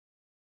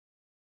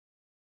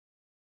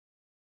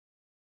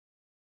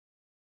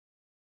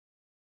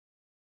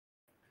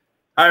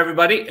Hi,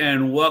 everybody,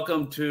 and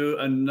welcome to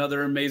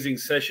another amazing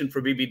session for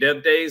BB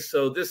Dev Days.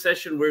 So this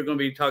session, we're going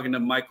to be talking to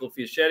Micheal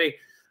Fiaschetti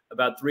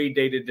about 3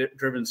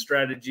 data-driven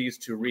strategies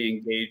to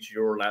re-engage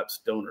your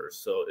lapsed donors.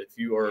 So if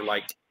you are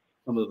like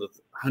some of the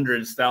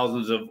hundreds,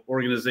 thousands of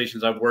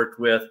organizations I've worked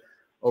with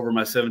over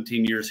my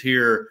 17 years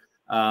here,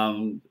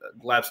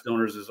 lapsed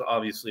donors is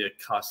obviously a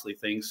costly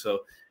thing. So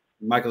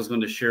Micheal's going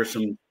to share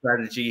some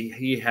strategy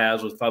he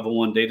has with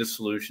 501 Data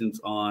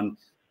Solutions on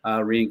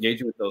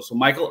re-engaging with those. So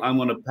Micheal, I'm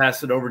going to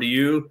pass it over to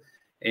you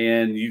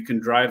and you can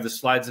drive the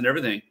slides and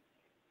everything.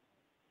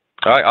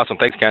 All right, awesome.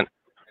 Thanks, Kent.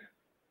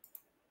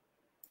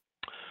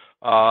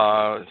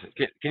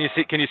 Can you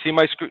see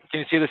my screen?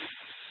 Can you see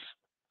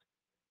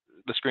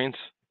the screens,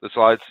 the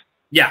slides?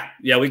 Yeah,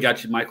 we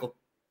got you, Micheal.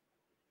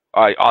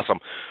 All right, awesome.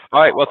 All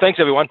right, well, thanks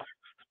everyone.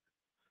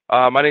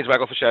 My name is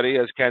Micheal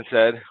Fiaschetti, as Kent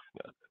said.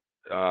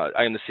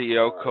 I am the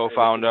CEO,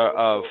 co-founder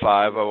of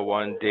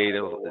 501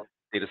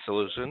 Data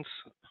Solutions.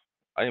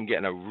 I am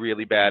getting a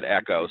really bad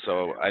echo,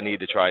 so I need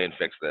to try and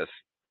fix this.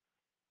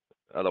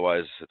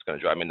 Otherwise, it's going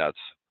to drive me nuts.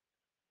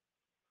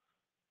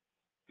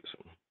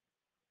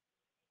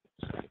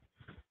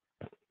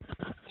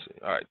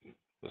 All right,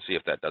 we'll see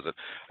if that does it.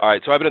 All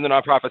right, so I've been in the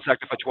nonprofit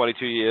sector for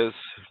 22 years,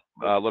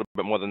 a little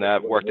bit more than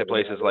that. Worked at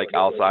places like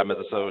Alzheimer's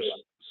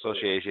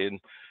Association,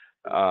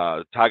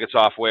 Target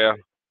Software,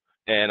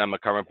 and I'm a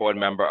current board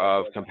member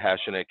of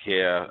Compassionate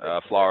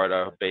Care,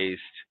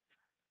 Florida-based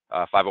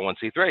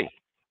 501c3.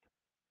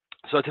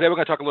 So today we're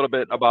going to talk a little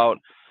bit about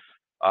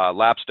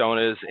lapsed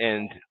donors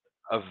and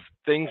of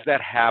things that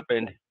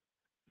happened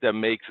that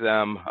makes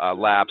them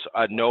lapse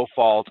at no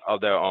fault of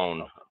their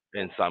own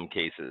in some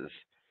cases.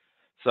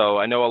 So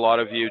I know a lot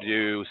of you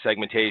do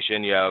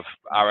segmentation. You have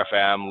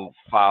RFM,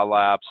 file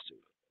lapsed,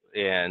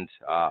 and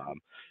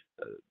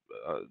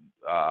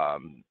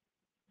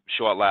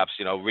short lapse,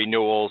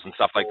 renewals and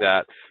stuff like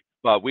that.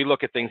 But we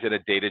look at things in a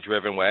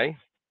data-driven way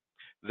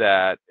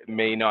that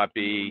may not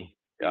be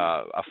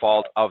a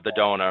fault of the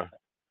donor,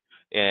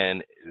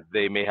 and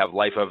they may have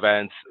life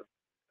events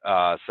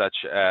such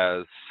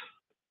as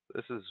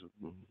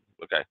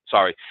okay.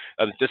 Sorry,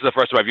 this is the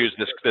first time I've used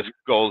this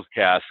goals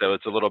cast, so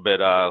it's a little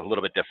bit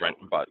different.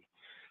 But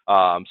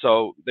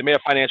so they may have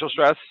financial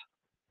stress.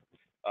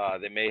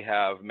 They may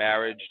have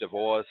marriage,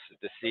 divorce,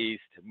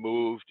 deceased,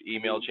 moved,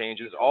 email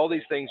changes. All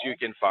these things you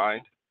can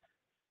find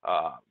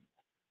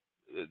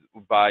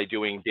by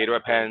doing data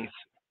appends,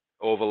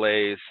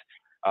 overlays.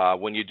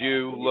 When you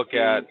do look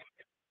at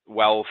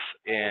wealth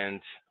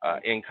and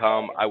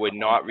income, I would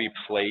not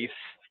replace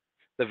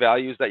the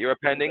values that you're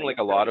appending like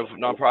a lot of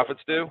nonprofits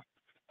do.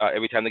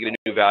 Every time they get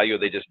a new value,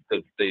 they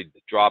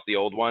drop the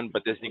old one.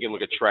 But this, you can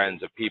look at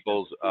trends. If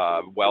people's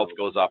wealth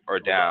goes up or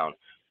down,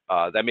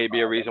 that may be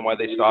a reason why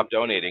they stop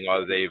donating,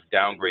 or they've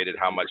downgraded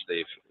how much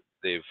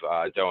they've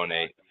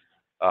donate.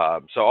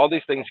 So all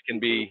these things can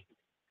be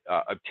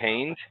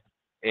obtained,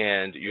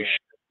 and you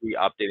should be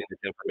updating this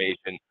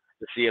information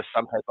to see if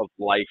some type of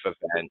life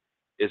event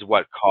is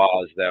what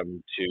caused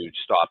them to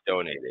stop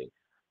donating.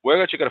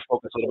 We're actually going to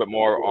focus a little bit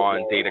more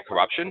on data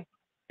corruption,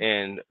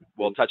 and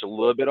we'll touch a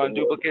little bit on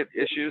duplicate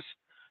issues,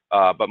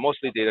 but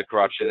mostly data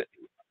corruption.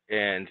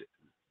 And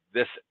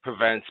this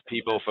prevents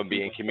people from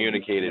being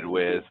communicated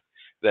with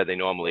that they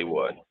normally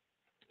would.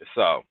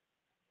 So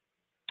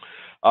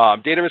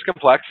data is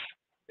complex.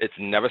 It's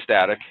never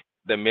static.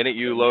 The minute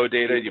you load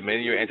data, the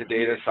minute you enter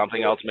data,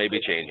 something else may be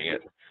changing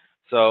it.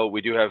 So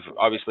we do have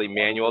obviously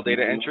manual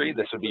data entry.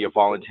 This would be your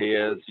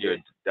volunteers, your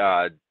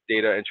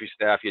data entry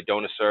staff, your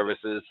donor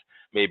services.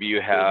 Maybe you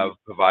have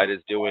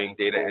providers doing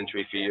data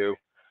entry for you.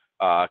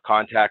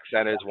 Contact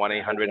centers,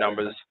 1-800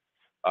 numbers.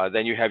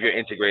 Then you have your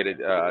integrated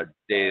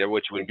data,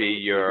 which would be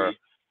your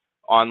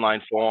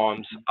online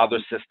forms, other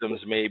systems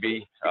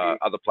maybe,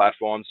 other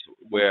platforms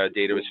where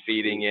data is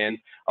feeding in.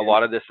 A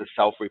lot of this is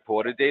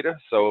self-reported data.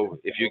 So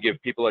if you give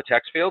people a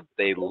text field,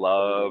 they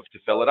love to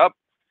fill it up.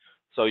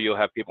 So you'll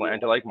have people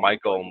enter like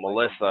Michael,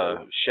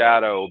 Melissa,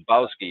 Shadow,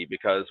 Bowski,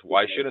 because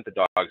why shouldn't the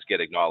dogs get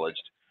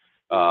acknowledged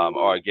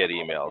or get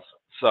emails?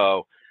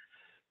 So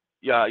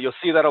yeah, you'll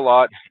see that a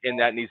lot, and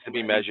that needs to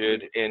be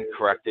measured and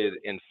corrected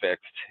and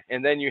fixed.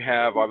 And then you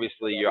have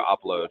obviously your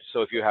upload.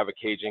 So if you have a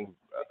caging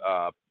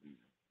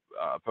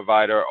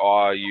provider,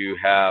 or you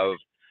have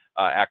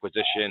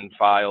acquisition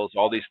files,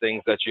 all these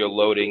things that you're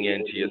loading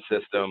into your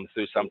system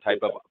through some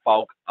type of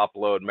bulk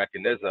upload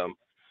mechanism,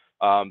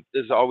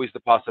 there's always the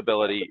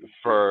possibility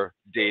for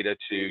data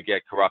to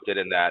get corrupted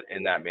in that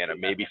manner.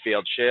 Maybe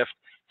failed shift,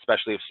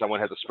 especially if someone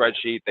has a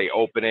spreadsheet, they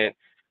open it,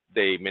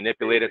 they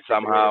manipulate it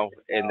somehow,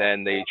 and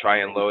then they try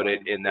and load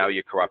it, and now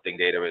you're corrupting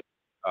data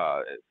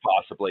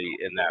possibly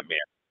in that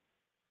manner.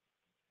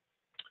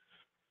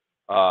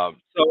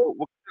 So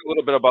we'll talk a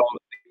little bit about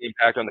the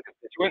impact on the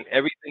constituent.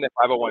 Everything that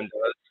 501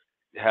 does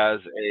has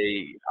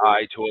an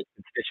eye towards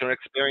constituent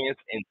experience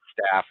and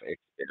staff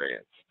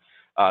experience.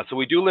 So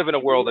we do live in a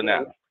world of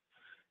now.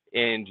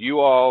 And you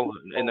all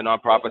in the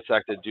nonprofit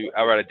sector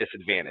are at a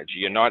disadvantage.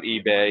 You're not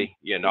eBay,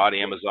 you're not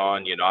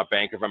Amazon, you're not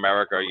Bank of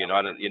America, you're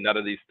none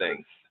of these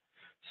things.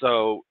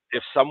 So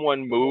if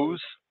someone moves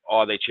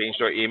or they changed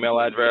their email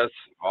address,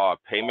 or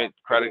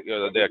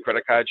their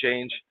credit card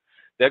change,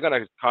 they're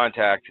going to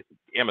contact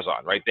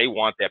Amazon, right? They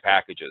want their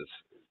packages.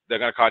 They're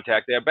going to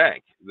contact their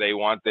bank. They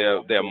want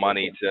their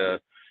money to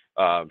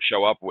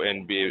show up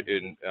and be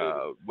in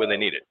when they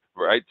need it,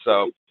 right?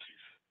 So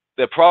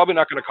they're probably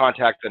not going to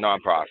contact the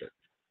nonprofit.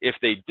 If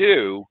they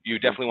do, you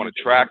definitely want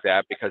to track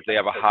that because they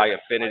have a high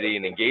affinity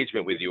and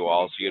engagement with you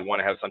all. So you'd want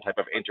to have some type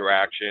of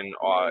interaction.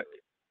 Or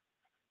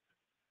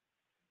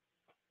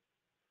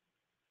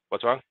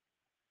what's wrong?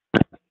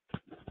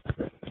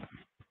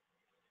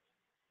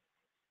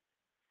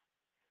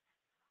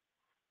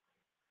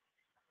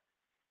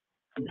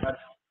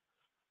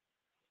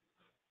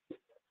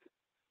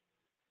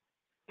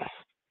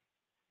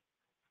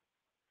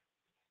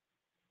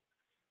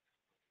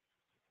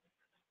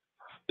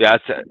 Yeah,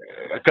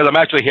 because I'm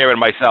actually hearing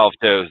myself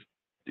too,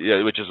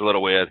 yeah, which is a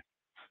little weird.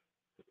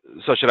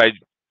 So should I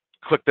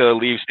click the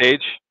leave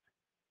stage?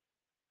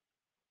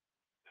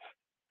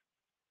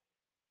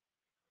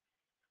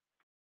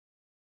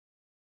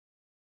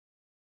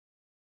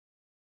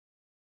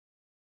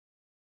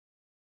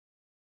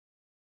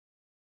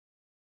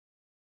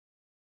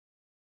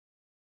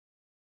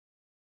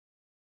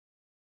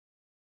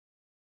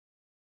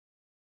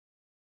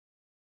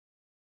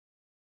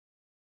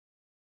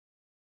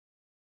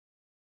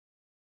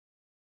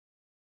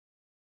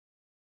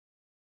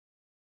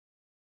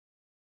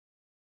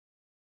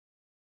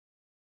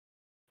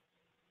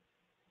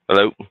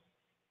 Hello?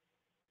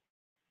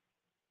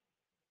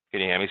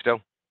 Can you hear me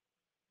still?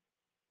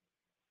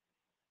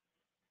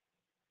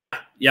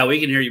 Yeah, we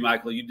can hear you,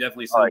 Michael. You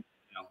definitely All sound, right.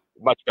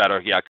 Much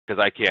better, yeah, because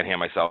I can't hear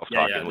myself yeah,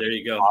 talking. yeah, there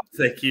you go.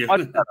 Thank you.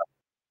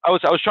 I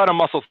was trying to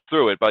muscle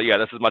through it, but yeah,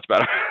 this is much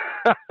better.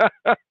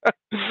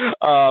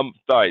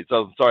 Sorry,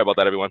 so sorry about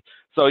that, everyone.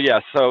 So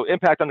yeah, so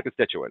impact on the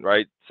constituent,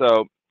 right?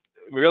 So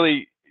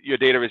really, your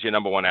data is your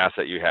number one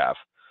asset you have,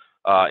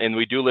 and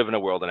we do live in a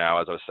world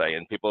now, as I was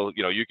saying. People,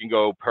 you can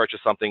go purchase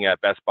something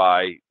at Best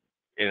Buy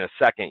in a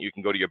second. You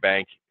can go to your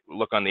bank,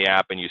 look on the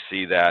app, and you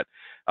see that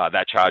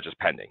that charge is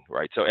pending,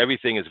 right? So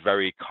everything is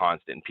very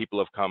constant. People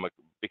have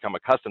become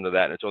accustomed to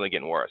that, and it's only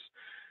getting worse.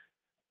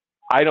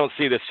 I don't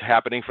see this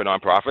happening for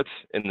nonprofits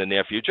in the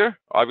near future,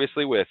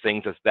 obviously, where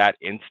things is that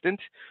instant,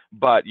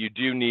 but you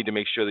do need to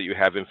make sure that you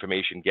have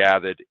information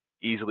gathered,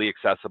 easily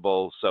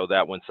accessible, so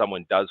that when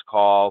someone does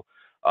call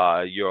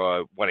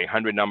your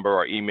 1-800 number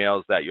or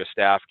emails, that your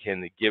staff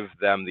can give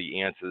them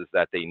the answers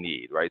that they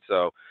need, right?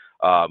 So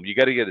you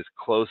got to get as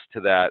close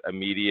to that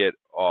immediate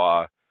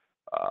or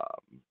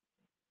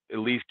at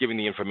least giving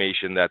the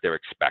information that they're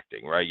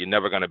expecting, right? You're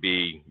never going to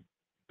be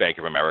Bank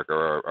of America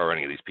or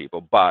any of these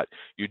people, but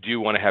you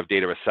do want to have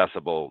data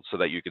accessible so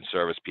that you can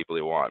service people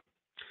you want.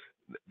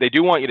 They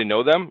do want you to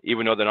know them,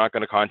 even though they're not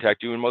going to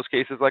contact you in most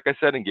cases, like I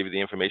said, and give you the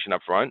information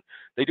up front.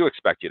 They do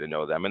expect you to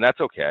know them, and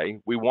that's okay.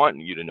 We want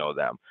you to know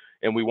them,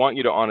 and we want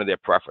you to honor their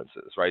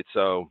preferences, right?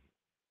 So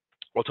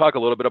we'll talk a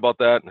little bit about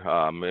that.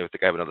 I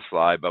think I have another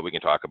slide, but we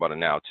can talk about it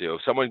now too.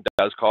 If someone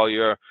does call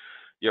your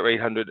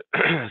 800,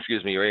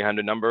 excuse me, your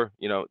 800 number,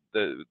 your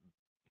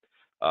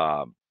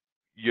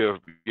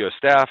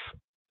staff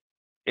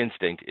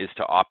instinct is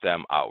to opt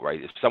them out,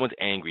 right? If someone's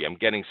angry, I'm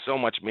getting so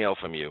much mail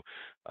from you,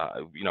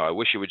 I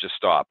wish you would just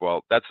stop.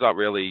 Well, that's not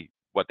really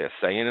what they're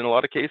saying in a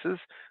lot of cases.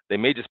 They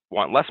may just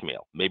want less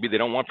mail. Maybe they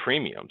don't want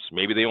premiums.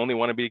 Maybe they only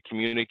want to be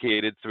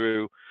communicated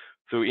through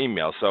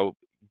email. So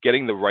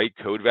getting the right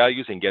code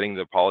values and getting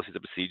the policies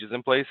and procedures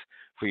in place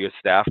for your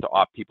staff to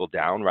opt people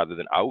down rather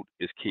than out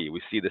is key.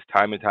 We see this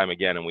time and time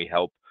again, and we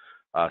help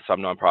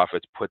some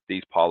nonprofits put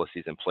these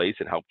policies in place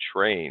and help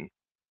train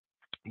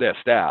their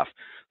staff.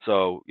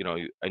 So,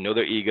 I know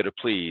they're eager to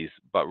please,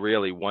 but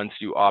really once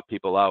you opt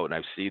people out, and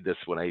I've seen this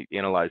when I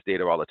analyze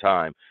data all the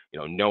time,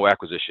 no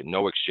acquisition,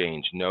 no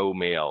exchange, no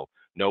mail,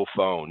 no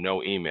phone,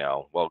 no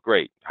email. Well,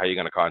 great. How are you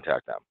going to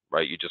contact them,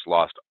 right? You just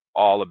lost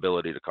all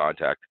ability to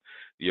contact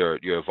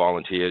your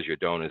volunteers, your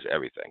donors,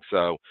 everything.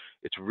 So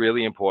it's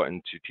really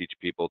important to teach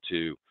people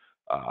to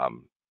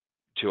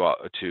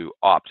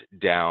opt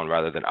down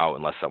rather than out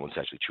unless someone's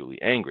actually truly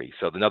angry.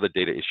 So another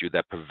data issue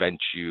that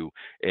prevents you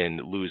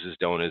and loses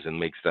donors and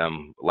makes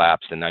them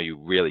lapse, and now you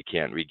really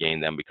can't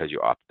regain them because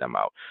you opted them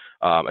out.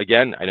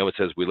 Again, I know it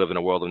says we live in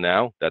a world of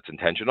now. That's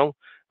intentional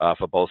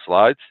for both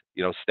slides.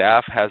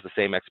 Staff has the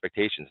same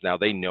expectations. Now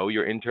they know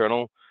your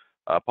internal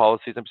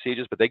policies and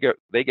procedures, but they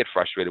get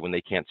frustrated when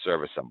they can't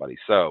service somebody.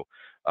 So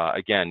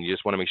again, you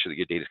just want to make sure that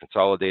your data is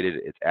consolidated,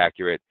 it's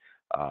accurate,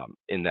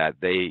 in that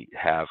they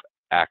have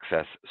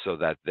access so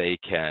that they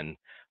can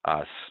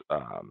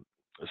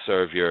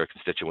serve your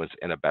constituents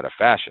in a better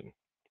fashion.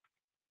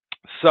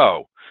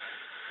 So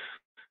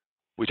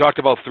we talked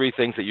about 3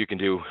 things that you can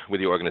do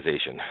with your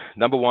organization.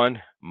 Number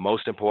 1,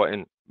 most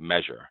important,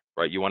 measure,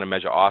 right? You want to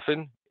measure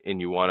often, and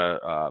you want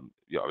to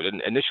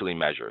initially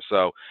measure.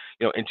 So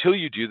until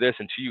you do this,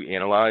 until you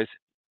analyze,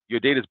 your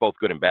data is both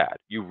good and bad.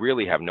 You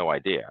really have no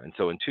idea. And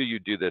so until you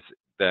do this,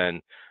 then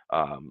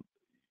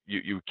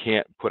you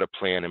can't put a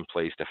plan in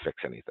place to fix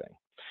anything.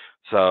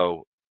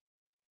 So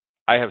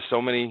I have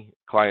so many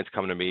clients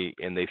come to me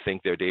and they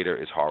think their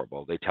data is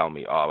horrible. They tell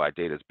me, oh, our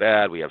data is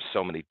bad. We have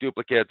so many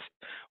duplicates.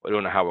 We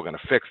don't know how we're going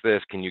to fix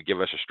this. Can you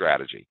give us a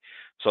strategy?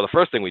 So the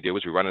first thing we do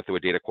is we run it through a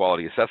data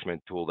quality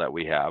assessment tool that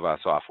we have, our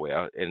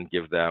software, and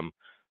give them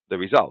the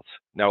results.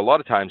 Now, a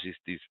lot of times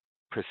these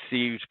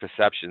perceived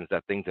perceptions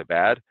that things are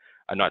bad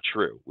are not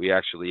true. We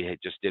actually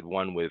just did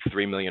one with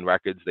 3 million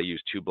records. They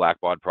use 2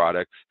 Blackbaud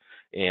products,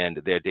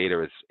 and their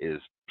data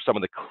is some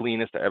of the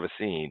cleanest I've ever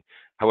seen.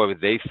 However,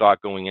 they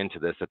thought going into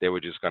this that they were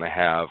just going to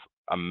have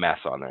a mess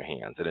on their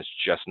hands, and it's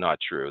just not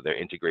true.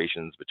 Their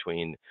integrations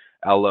between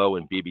LO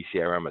and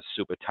BBCRM are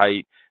super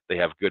tight. They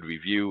have good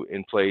review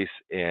in place,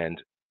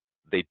 and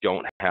they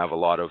don't have a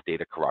lot of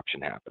data corruption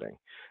happening.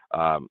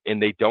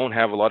 And they don't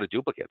have a lot of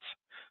duplicates.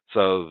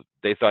 So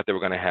they thought they were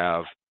going to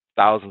have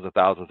thousands and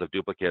thousands of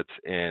duplicates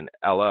in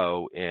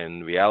LO.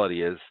 In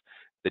reality is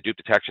the dupe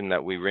detection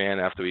that we ran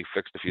after we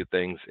fixed a few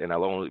things in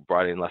LO only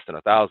brought in less than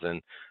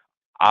 1,000.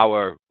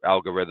 Our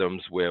algorithms,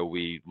 where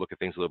we look at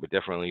things a little bit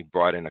differently,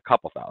 brought in a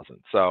couple thousand.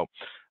 So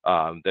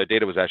their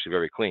data was actually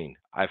very clean.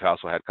 I've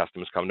also had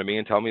customers come to me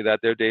and tell me that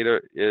their data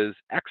is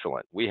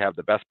excellent. We have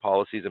the best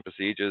policies and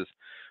procedures,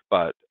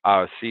 but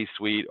our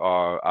C-suite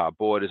or our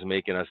board is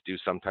making us do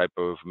some type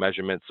of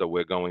measurement, so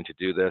we're going to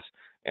do this,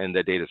 and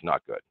their data is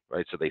not good,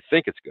 right? So they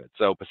think it's good.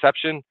 So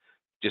perception,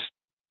 just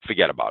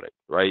forget about it,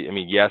 right? I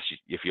mean, yes,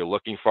 if you're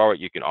looking for it,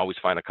 you can always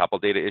find a couple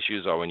data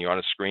issues, or when you're on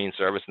a screen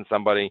servicing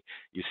somebody,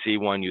 you see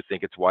one, you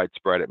think it's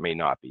widespread, it may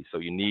not be. So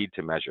you need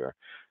to measure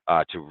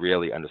to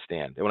really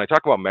understand. And when I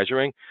talk about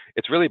measuring,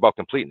 it's really about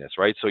completeness,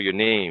 right? So your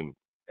name,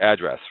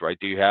 address, right?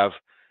 Do you have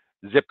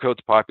zip codes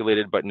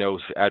populated but no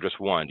address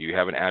one? Do you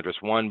have an address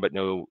one but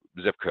no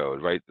zip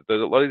code, right? A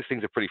lot of these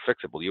things are pretty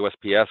fixable.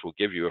 USPS will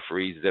give you a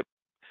free zip.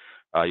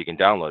 You can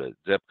download it,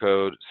 zip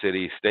code,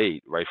 city,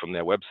 state, right from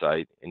their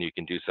website, and you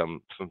can do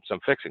some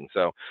fixing.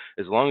 So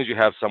as long as you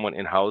have someone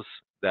in-house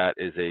that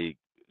is a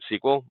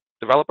SQL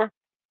developer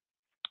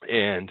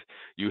and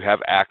you have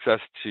access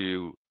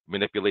to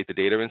manipulate the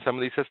data in some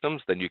of these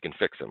systems, then you can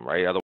fix them,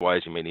 right?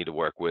 Otherwise, you may need to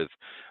work with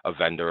a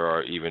vendor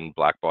or even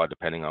Blackbaud,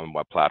 depending on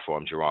what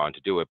platforms you're on to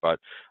do it. But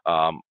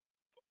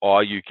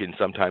or you can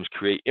sometimes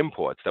create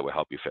imports that will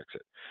help you fix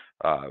it.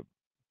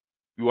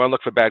 You want to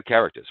look for bad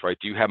characters, right?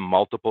 Do you have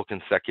multiple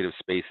consecutive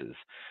spaces?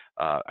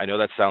 I know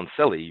that sounds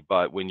silly,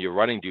 but when you're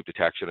running dupe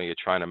detection or you're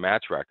trying to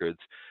match records,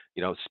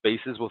 you know,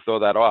 spaces will throw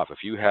that off. If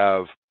you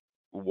have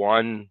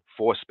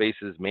 4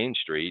 spaces Main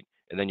Street,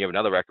 and then you have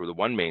another record with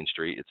 1 Main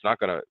Street, it's not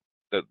going to,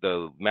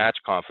 the match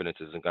confidence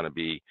isn't going to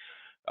be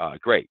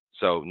great.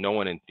 So no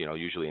one,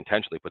 usually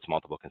intentionally puts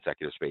multiple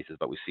consecutive spaces,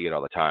 but we see it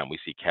all the time. We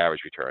see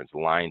carriage returns,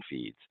 line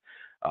feeds,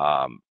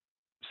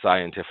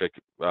 scientific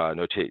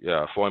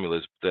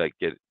formulas that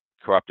get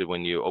corrupted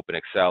when you open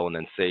Excel and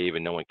then save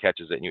and no one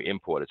catches it and you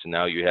import it. So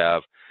now you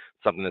have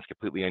something that's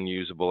completely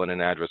unusable in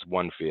an address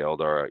one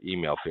field or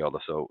email field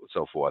or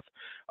so forth.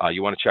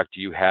 You want to check,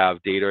 do you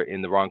have data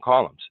in the wrong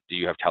columns? Do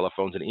you have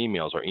telephones and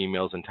emails, or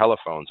emails and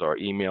telephones, or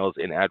emails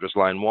in address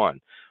line 1?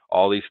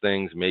 All these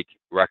things make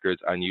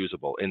records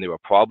unusable, and they were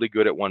probably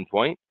good at one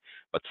point,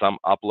 but some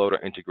upload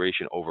or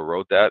integration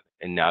overwrote that,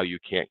 and now you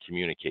can't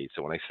communicate.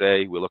 So when I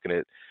say we're looking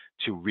at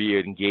to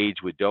re-engage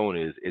with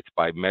donors, it's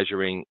by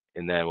measuring,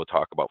 and then we'll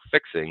talk about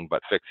fixing,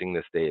 but fixing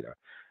this data.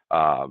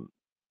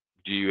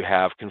 Do you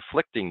have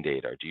conflicting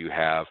data? Do you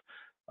have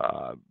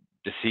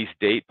deceased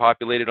date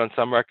populated on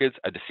some records,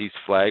 a deceased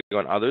flag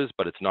on others,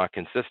 but it's not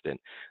consistent?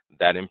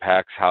 That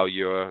impacts how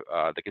your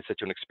the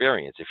constituent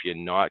experience. If you're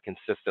not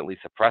consistently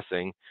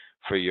suppressing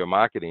for your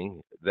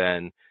marketing,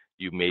 then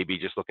you may be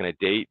just looking at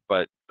date,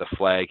 but the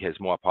flag has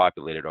more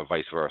populated, or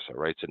vice versa,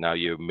 right? So now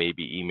you may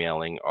be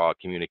emailing or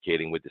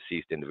communicating with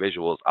deceased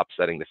individuals,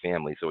 upsetting the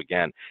family. So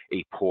again,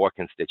 a poor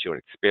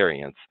constituent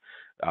experience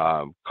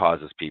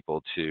causes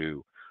people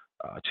to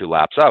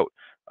lapse out.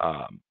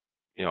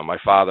 My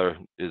father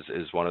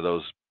is one of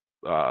those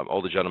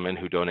older gentlemen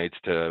who donates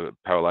to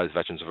Paralyzed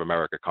Veterans of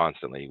America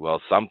constantly.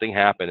 Well, something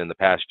happened in the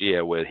past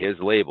year with his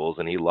labels,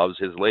 and he loves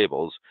his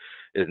labels,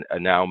 is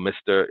now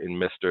Mr.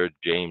 and Mr.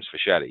 James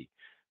Fiaschetti.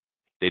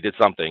 They did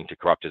something to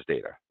corrupt his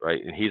data, right?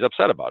 And he's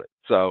upset about it.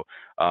 So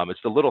it's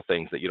the little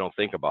things that you don't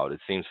think about. It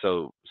seems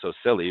so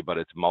silly, but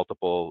it's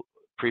multiple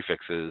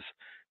prefixes,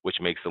 which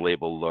makes the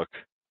label look,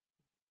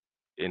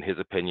 in his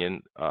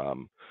opinion,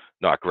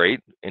 not great,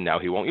 and now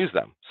he won't use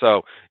them.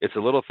 So it's the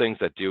little things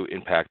that do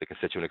impact the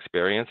constituent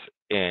experience.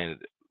 And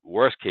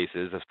worst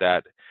cases, if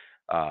that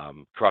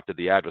corrupted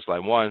the address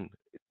line 1,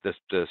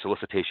 the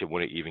solicitation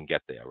wouldn't even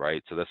get there,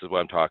 right? So this is what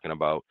I'm talking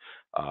about,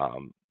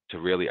 to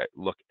really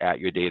look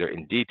at your data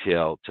in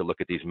detail, to look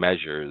at these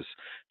measures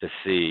to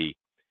see,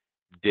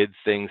 did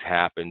things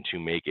happen to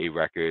make a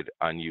record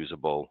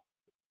unusable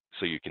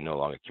so you can no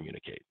longer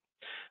communicate?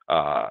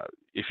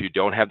 If you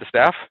don't have the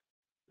staff,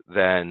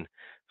 then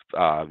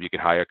you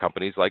can hire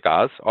companies like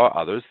us or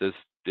others. There's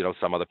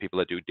some other people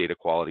that do data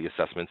quality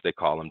assessments. They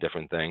call them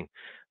different thing,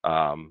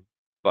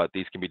 but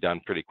these can be done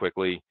pretty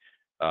quickly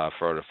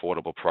for an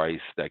affordable price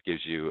that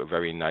gives you a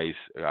very nice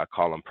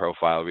column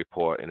profile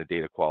report and a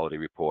data quality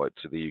report,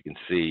 so that you can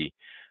see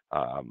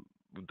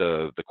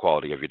the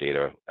quality of your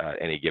data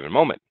at any given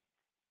moment.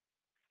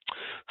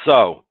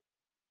 So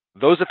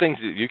those are things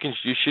that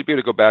you should be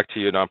able to go back to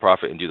your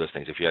nonprofit and do those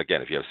things. If you have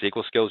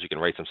SQL skills, you can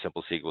write some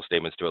simple SQL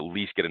statements to at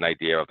least get an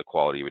idea of the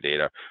quality of your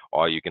data,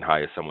 or you can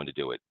hire someone to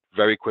do it.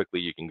 Very quickly,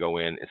 you can go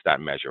in and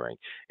start measuring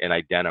and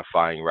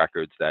identifying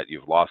records that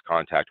you've lost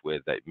contact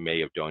with that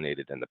may have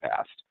donated in the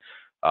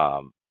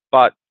past.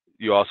 But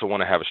you also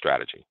want to have a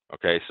strategy.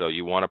 Okay, so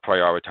you want to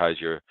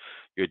prioritize your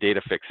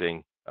data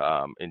fixing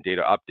and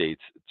data updates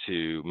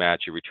to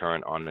match your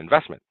return on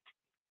investment.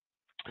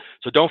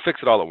 So don't fix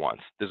it all at once.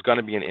 There's going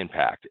to be an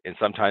impact. And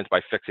sometimes by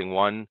fixing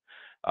one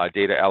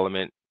data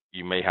element,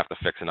 you may have to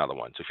fix another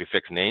one. So if you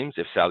fix names,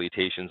 if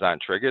salutations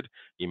aren't triggered,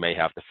 you may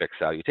have to fix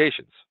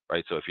salutations,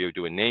 right? So if you're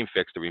doing name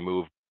fix to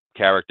remove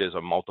characters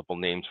or multiple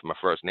names from a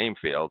first name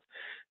field,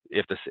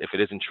 if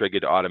it isn't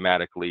triggered to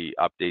automatically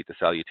update the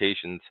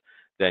salutations,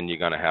 then you're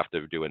going to have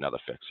to do another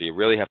fix. So you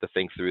really have to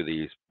think through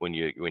these when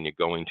you're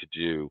going to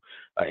do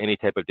any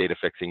type of data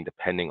fixing,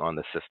 depending on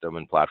the system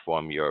and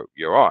platform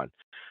you're on.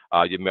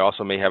 You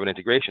may have an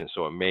integration,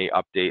 so it may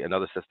update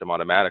another system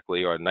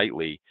automatically or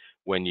nightly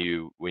when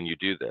you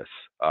do this.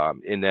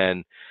 And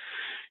then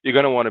you're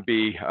going to want to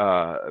be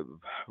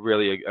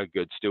really a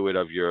good steward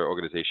of your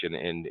organization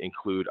and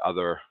include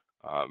other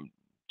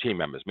team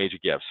members, major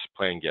gifts,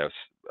 playing gifts,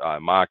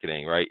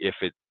 marketing, right? If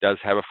it does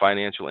have a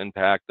financial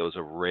impact, those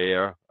are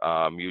rare.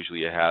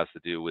 Usually it has to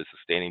do with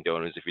sustaining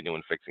donors. If you're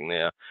doing fixing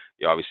there,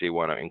 you obviously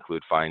want to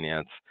include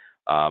finance.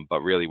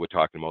 But really, we're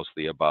talking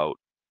mostly about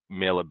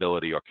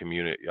mailability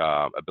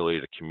or ability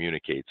to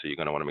communicate. So you're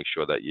going to want to make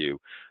sure that you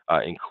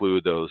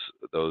include those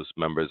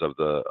members of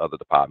the other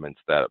departments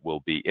that will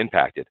be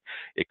impacted.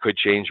 It could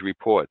change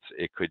reports.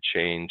 It could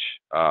change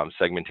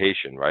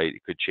segmentation, right?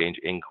 It could change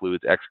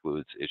includes,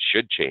 excludes. It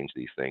should change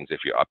these things if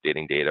you're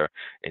updating data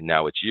and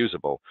now it's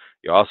usable.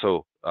 You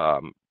also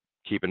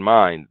keep in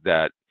mind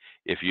that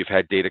if you've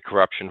had data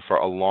corruption for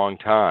a long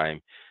time,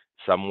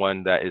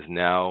 someone that is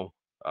now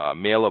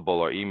mailable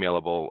or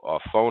emailable or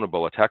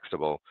phoneable or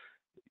textable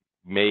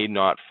may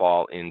not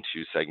fall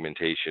into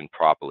segmentation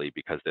properly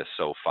because they're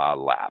so far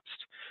lapsed.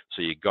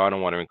 So you're going to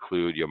want to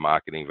include your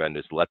marketing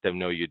vendors, let them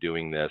know you're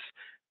doing this,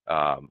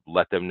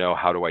 let them know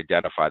how to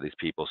identify these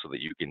people so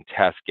that you can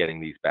test getting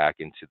these back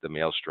into the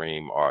mail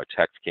stream or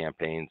text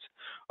campaigns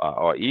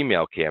or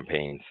email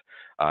campaigns.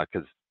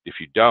 Because if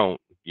you don't,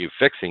 you're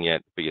fixing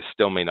it, but you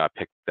still may not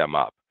pick them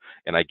up.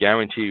 And I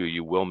guarantee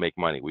you will make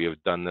money. We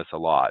have done this a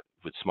lot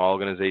with small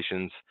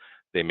organizations.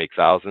 They make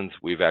thousands.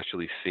 We've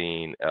actually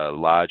seen a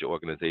large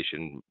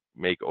organization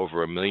make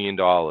over $1 million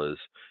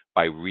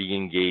by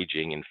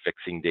re-engaging and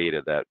fixing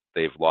data that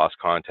they've lost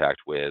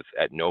contact with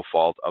at no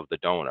fault of the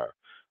donor.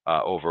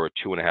 Over a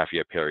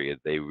 2.5-year period,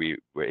 they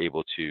were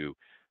able to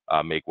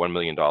make $1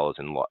 million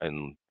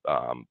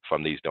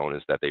from these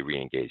donors that they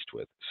re-engaged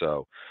with.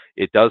 So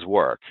it does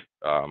work.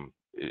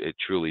 It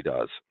truly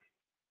does.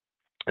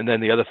 And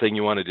then the other thing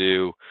you want to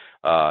do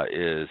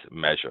is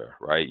measure,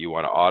 right? You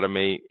want to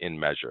automate and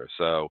measure.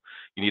 So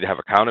you need to have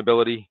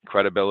accountability,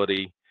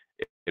 credibility,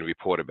 and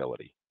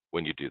reportability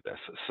when you do this.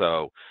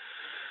 So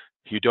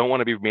you don't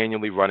want to be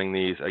manually running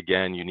these.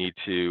 Again, you need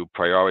to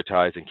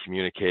prioritize and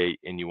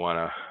communicate, and you want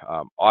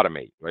to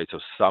automate, right? So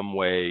some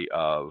way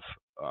of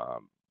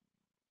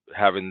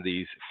having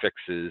these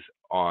fixes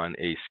on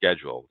a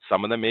schedule.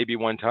 Some of them may be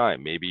one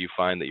time. Maybe you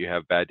find that you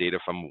have bad data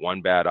from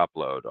one bad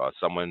upload, or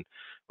someone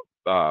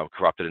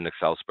corrupted an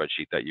Excel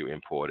spreadsheet that you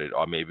imported,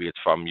 or maybe it's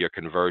from your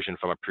conversion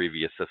from a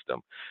previous system.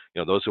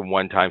 Those are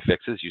one-time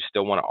fixes. You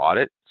still want to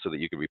audit so that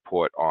you can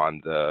report on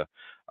the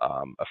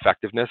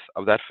effectiveness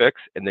of that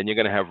fix, and then you're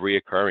going to have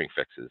reoccurring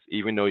fixes.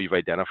 Even though you've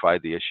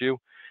identified the issue,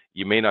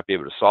 you may not be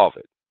able to solve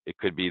it. It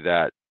could be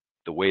that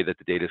the way that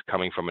the data is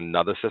coming from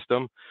another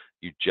system,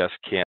 you just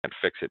can't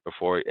fix it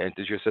before it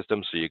enters your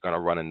system, so you're going to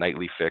run a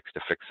nightly fix to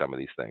fix some of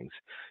these things.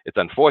 It's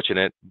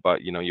unfortunate,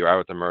 but you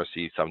are at the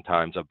mercy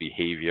sometimes of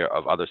behavior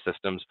of other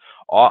systems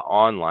or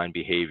online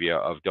behavior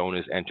of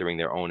donors entering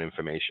their own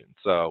information.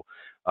 So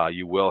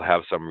you will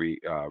have some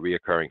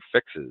reoccurring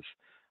fixes.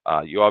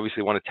 You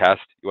obviously want to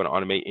test, you want to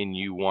automate, and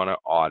you want to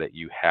audit.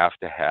 You have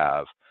to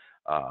have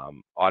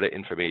audit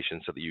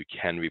information so that you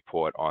can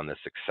report on the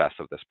success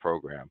of this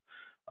program.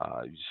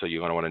 So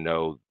you're going to want to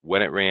know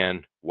when it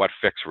ran, what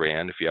fix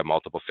ran. If you have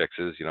multiple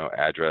fixes,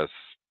 address,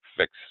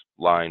 fix,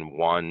 line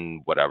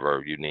 1,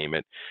 whatever, you name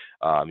it.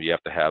 You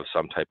have to have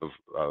some type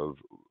of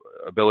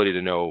ability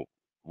to know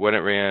when it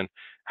ran,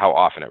 how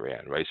often it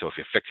ran, right? So if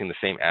you're fixing the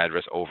same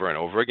address over and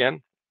over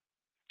again,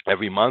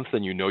 every month,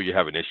 then you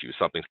have an issue.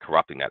 Something's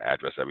corrupting that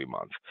address every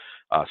month.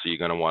 So you're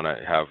going to want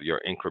to have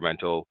your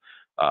incremental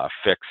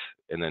fix,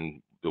 and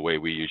then the way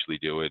we usually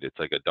do it, it's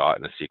like a dot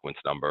and a sequence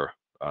number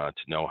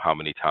to know how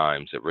many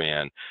times it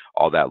ran,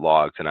 all that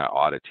logs in our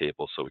audit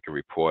table so we can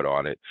report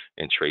on it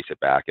and trace it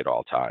back at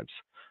all times.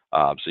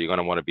 So you're going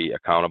to want to be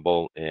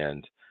accountable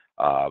and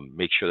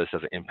make sure this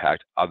doesn't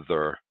impact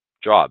other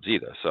jobs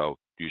either. So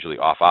usually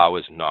off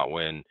hours, not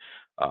when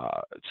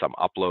some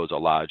uploads or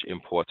large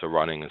imports are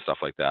running and stuff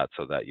like that,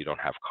 so that you don't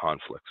have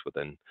conflicts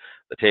within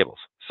the tables.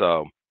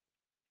 So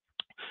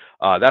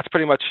that's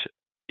pretty much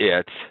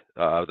it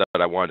that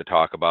I wanted to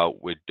talk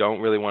about. We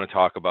don't really want to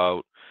talk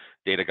about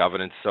data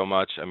governance so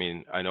much. I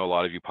mean, I know a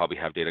lot of you probably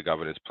have data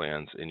governance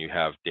plans, and you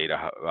have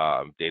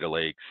data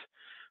lakes,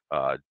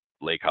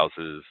 lake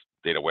houses,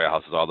 data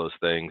warehouses, all those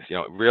things. You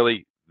know,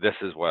 really, this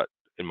is what,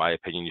 in my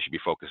opinion, you should be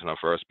focusing on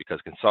first, because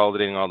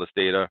consolidating all this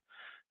data,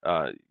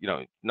 you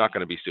know, not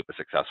going to be super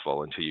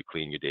successful until you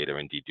clean your data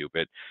and dedupe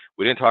it.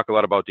 We didn't talk a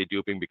lot about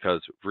deduping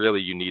because really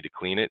you need to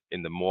clean it,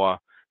 and the more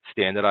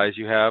standardized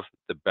you have,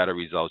 the better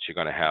results you're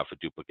going to have for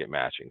duplicate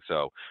matching.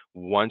 So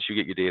once you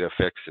get your data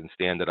fixed and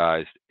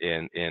standardized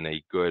in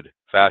a good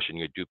fashion,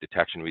 your dupe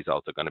detection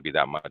results are going to be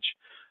that much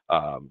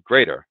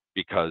greater,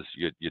 because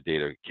your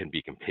data can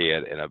be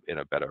compared in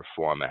a better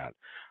format.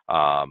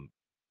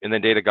 And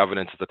then data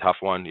governance is a tough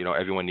one. You know,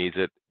 everyone needs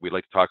it. We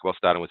like to talk about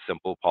starting with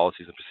simple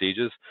policies and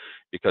procedures,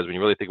 because when you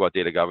really think about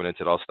data governance,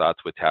 it all starts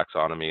with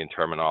taxonomy and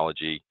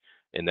terminology,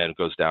 and then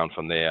goes down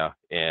from there.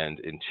 And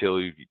until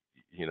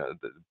you know,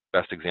 the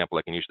best example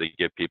I can usually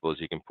give people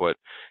is you can put,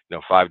 you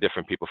know, 5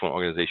 different people from an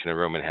organization in a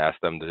room and ask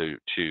them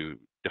to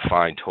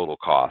define total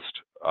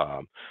cost,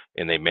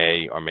 and they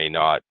may or may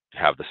not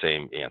have the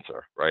same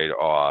answer, right?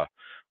 Or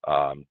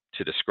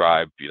to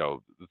describe, you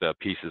know, the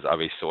pieces of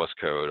a source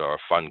code or a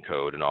fund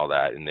code and all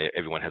that, and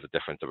everyone has a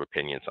difference of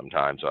opinion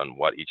sometimes on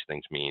what each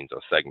thing means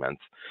or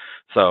segments.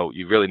 So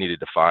you really need to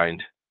define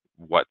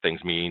what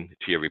things mean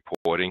to your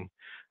reporting,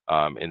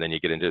 and then you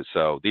get into it.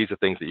 So these are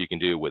things that you can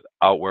do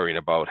without worrying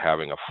about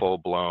having a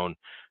full-blown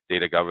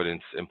data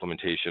governance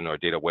implementation or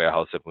data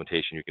warehouse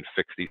implementation. You can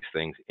fix these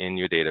things in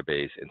your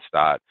database and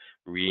start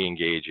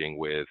re-engaging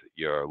with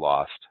your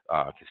lost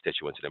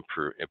constituents and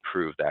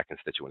improve that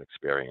constituent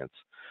experience.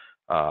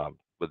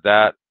 With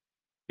that,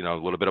 you know,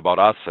 a little bit about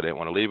us. I didn't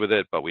want to leave with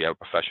it, but we have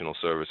a professional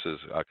services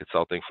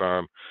consulting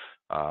firm.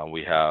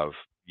 We have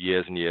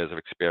years and years of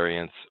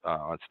experience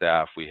on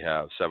staff. We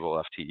have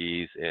several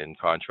FTEs and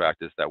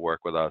contractors that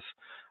work with us.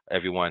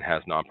 Everyone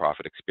has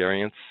nonprofit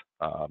experience,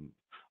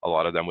 a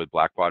lot of them with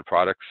Blackbaud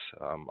products,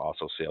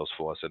 also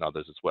Salesforce and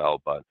others as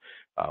well, but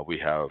we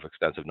have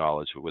extensive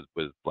knowledge with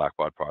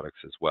Blackbaud products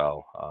as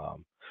well.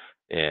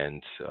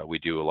 And we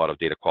do a lot of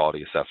data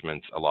quality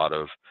assessments, a lot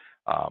of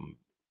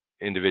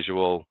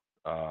individual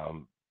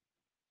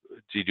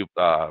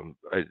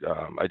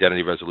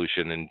identity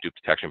resolution and dupe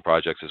detection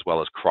projects, as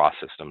well as cross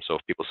systems. So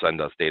if people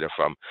send us data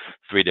from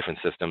 3 different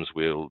systems,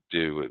 we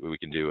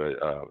can do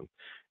a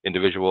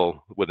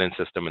individual within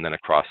system and then a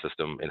cross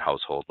system in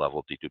household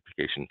level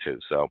deduplication too.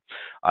 So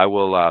I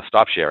will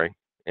stop sharing,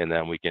 and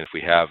then we can, if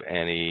we have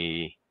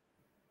any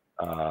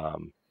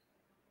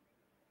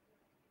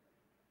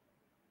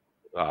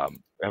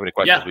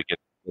questions, we can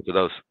answer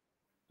those.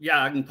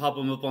 Yeah, I can pop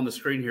them up on the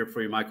screen here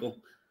for you, Michael.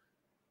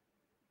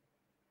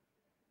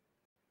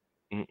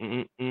 Can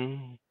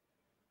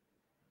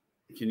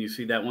you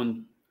see that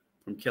one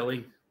from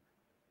Kelly?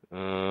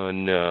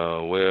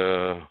 No,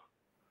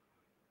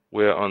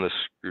 we're on the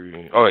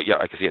screen. Oh, yeah,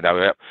 I can see it now.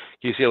 Can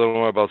you see a little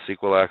more about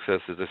SQL access?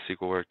 Is this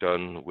SQL work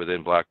done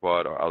within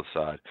Blackbaud or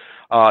outside?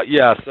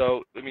 Yeah,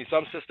 so, I mean,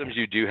 some systems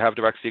you do have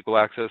direct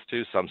SQL access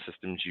to, some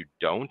systems you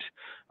don't.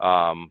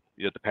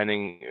 You know,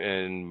 depending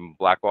in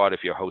Blackbaud,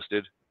 if you're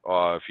hosted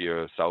or if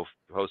you're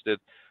self-hosted.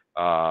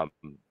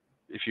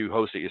 If you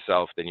host it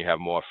yourself, then you have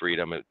more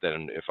freedom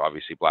than if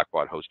obviously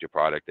Blackbaud hosts your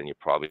product, then you're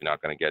probably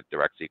not going to get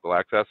direct SQL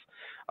access.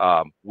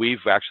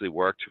 We've actually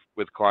worked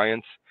with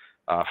clients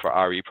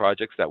for RE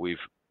projects that we've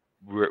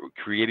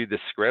created the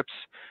scripts.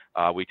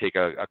 We take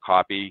a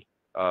copy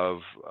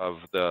of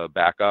the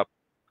backup,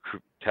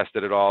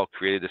 tested it all,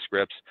 created the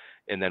scripts,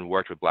 and then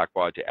worked with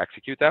Blackbaud to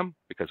execute them,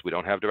 because we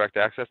don't have direct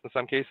access in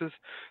some cases.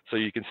 So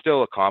you can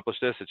still accomplish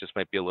this. It just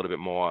might be a little bit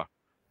more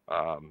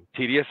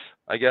tedious,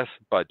 I guess,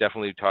 but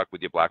definitely talk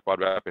with your Blackbaud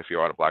rep if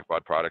you're on a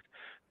Blackbaud product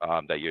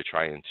that you're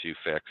trying to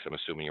fix. I'm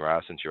assuming you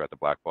are, since you're at the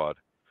Blackbaud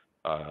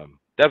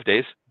dev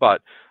days.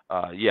 But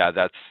yeah,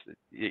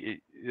 it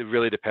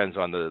really depends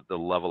on the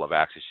level of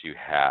access you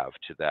have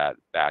to that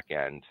back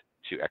end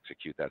to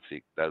execute those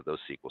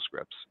SQL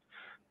scripts.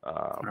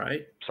 All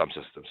right. Some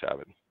systems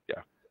have it.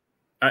 Yeah.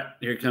 All right.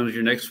 Here comes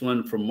your next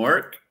one from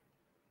Mark.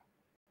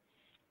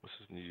 This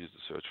is use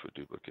to search for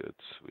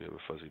duplicates. We have a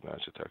fuzzy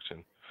match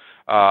detection.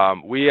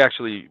 We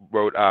actually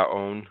wrote our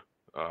own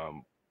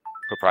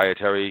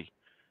proprietary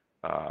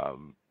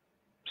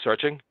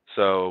searching.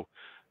 So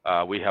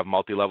we have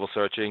multi-level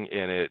searching,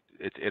 and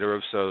it's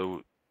iterative,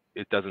 so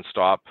it doesn't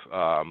stop.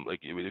 Like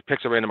it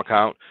picks a random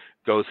account,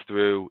 goes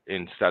through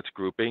and starts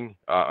grouping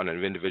on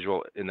an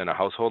individual and then a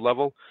household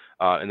level,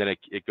 and then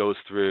it goes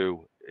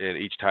through, and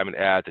each time it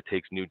adds, it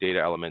takes new data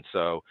elements.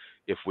 So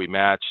if we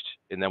matched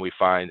and then we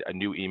find a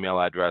new email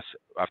address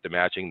after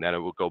matching, then it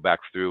will go back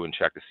through and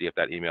check to see if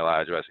that email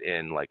address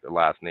in like the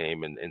last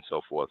name and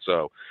so forth.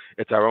 So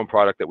it's our own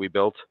product that we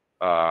built.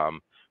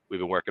 We've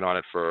been working on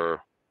it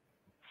for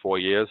 4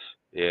 years,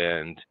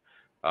 and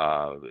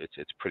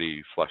it's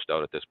pretty fleshed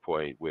out at this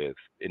point with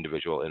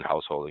individual and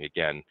householding,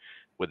 again,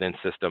 within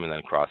system and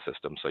then cross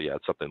system. So yeah,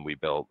 it's something we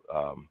built,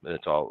 and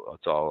it's all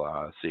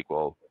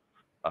SQL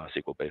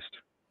based.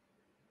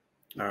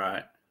 All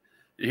right.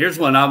 Here's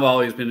one I've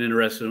always been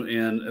interested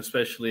in,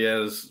 especially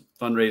as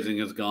fundraising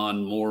has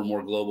gone more and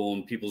more global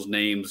and people's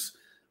names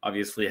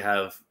obviously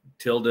have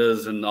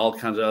tildes and all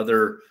kinds of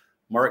other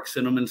marks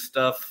in them and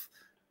stuff.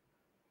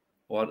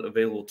 What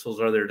available tools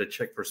are there to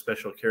check for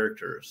special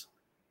characters?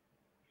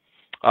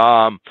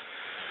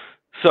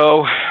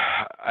 So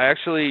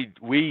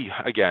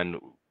again,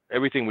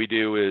 everything we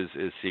do is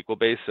SQL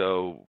based.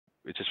 So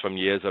it's just from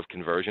years of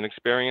conversion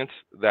experience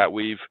that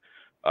we've,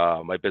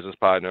 my business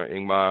partner,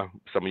 Ingmar,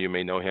 some of you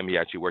may know him. He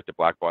actually worked at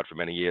Blackbaud for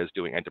many years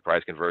doing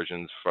enterprise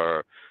conversions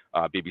for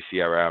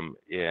BBCRM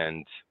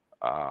and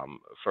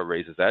for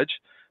Razor's Edge.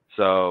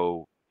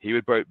 So he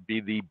would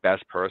be the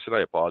best person.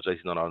 I apologize,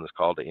 he's not on this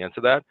call to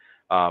answer that.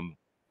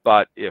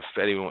 But if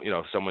anyone,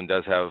 if someone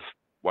does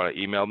want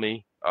to email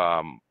me,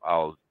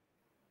 I'll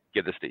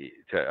give this to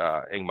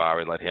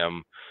Ingmar and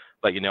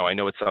let you know. I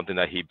know it's something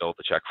that he built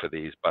to check for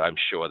these, but I'm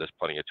sure there's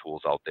plenty of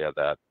tools out there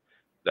that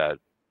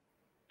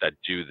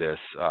do this,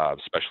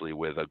 especially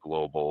with a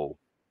global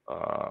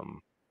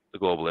the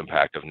global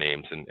impact of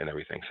names and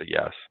everything. So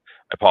yes,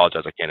 I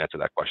apologize, I can't answer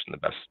that question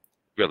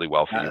really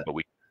well for you, but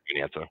we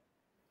can answer.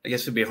 I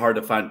guess it'd be hard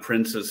to find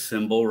Prince's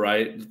symbol,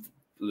 right?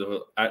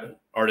 The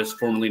artist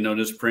formerly known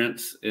as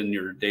Prince in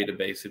your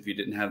database if you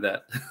didn't have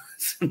that.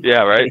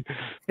 Yeah, right.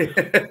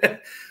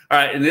 All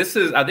right, and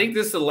I think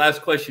this is the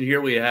last question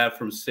here we have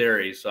from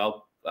Sari,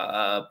 so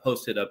I'll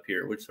post it up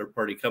here. Which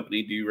third-party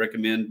company do you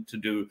recommend to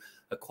do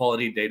a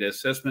quality data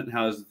assessment?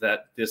 How is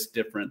this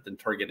different than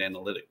Target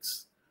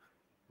Analytics?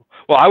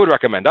 Well, I would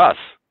recommend us.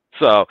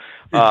 So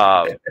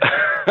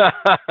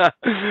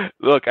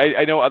look,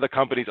 I know other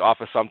companies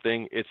offer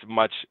something. It's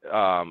much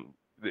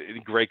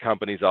great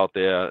companies out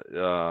there,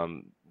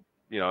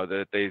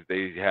 that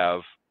they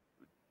have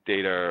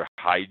data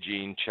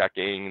hygiene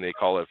checking. They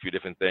call it a few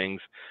different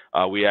things.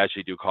 We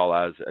actually do call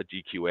ours a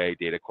DQA,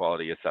 data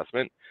quality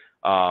assessment.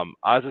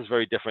 Ours is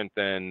very different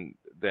than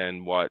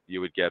what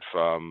you would get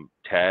from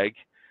TAG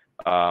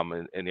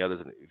and the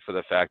others, for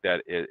the fact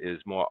that it is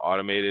more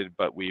automated,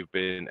 but we've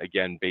been,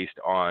 again, based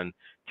on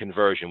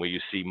conversion, where you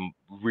see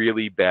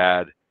really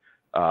bad,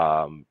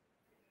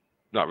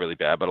 not really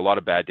bad, but a lot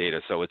of bad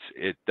data. So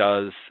it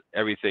does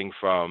everything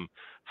from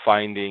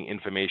finding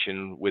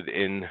information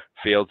within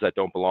fields that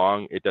don't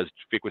belong. It does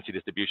frequency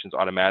distributions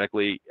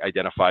automatically,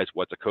 identifies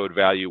what's a code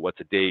value,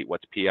 what's a date,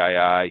 what's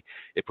PII.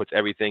 It puts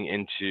everything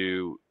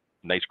into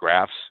nice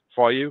graphs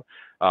for you.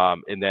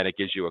 And then it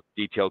gives you a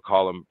detailed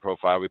column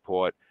profile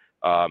report,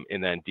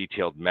 and then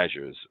detailed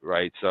measures,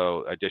 right?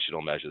 So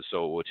additional measures.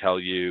 So it will tell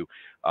you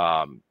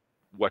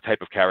what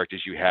type of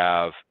characters you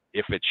have,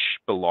 if it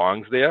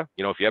belongs there.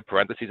 If you have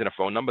parentheses and a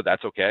phone number,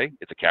 that's okay.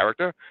 It's a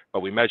character, but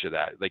we measure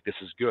that. Like, this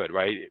is good,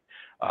 right?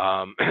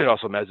 It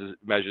also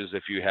measures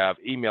if you have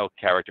email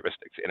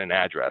characteristics in an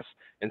address,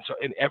 and so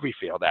in every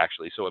field,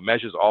 actually. So it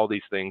measures all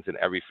these things in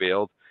every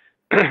field,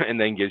 and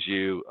then gives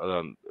you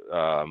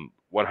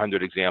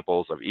 100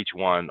 examples of each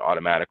one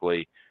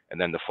automatically, and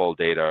then the full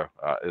data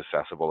is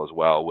accessible as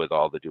well with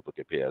all the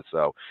duplicate pairs.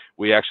 So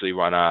we actually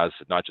run ours,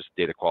 not just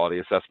data quality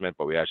assessment,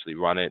 but we actually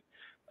run it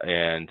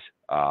and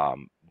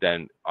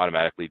then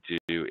automatically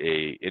do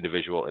a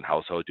individual and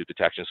household dupe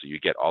detection, so you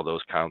get all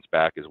those counts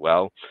back as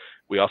well.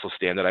 We also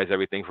standardize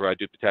everything for our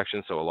dupe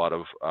detection. So a lot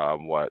of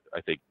what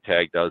I think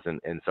TAG does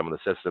and some of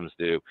the systems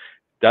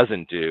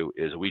doesn't do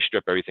is we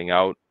strip everything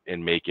out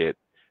and make it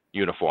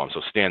uniform.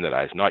 So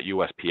standardized, not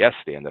USPS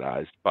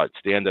standardized, but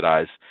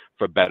standardized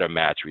for better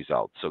match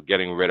results. So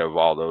getting rid of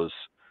all those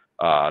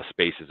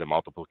spaces and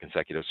multiple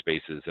consecutive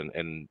spaces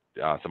and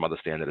some other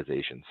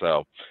standardization.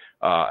 So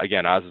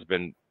again, ours has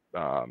been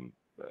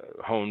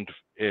honed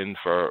in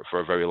for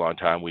a very long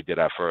time. We did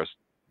our first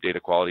data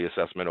quality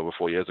assessment over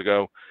 4 years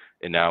ago,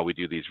 and now we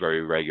do these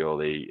very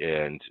regularly.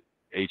 And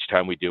each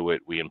time we do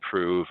it, we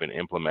improve and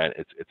implement.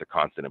 It's a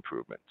constant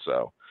improvement.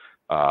 So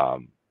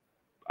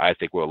I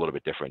think we're a little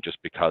bit different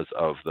just because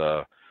of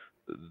the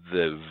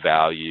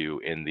value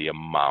in the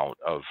amount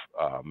of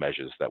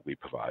measures that we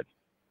provide.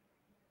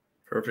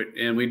 Perfect.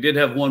 And we did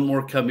have one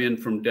more come in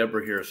from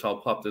Deborah here, so I'll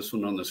pop this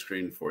one on the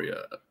screen for you,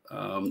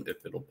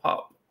 if it'll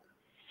pop.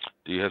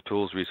 Do you have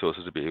tools,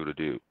 resources to be able to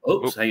do?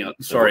 Oops, hang on.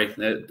 Sorry.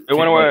 It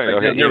went away.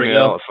 Right, there we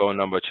go. Phone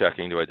number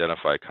checking to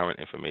identify current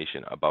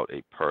information about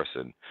a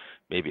person,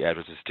 maybe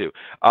addresses too.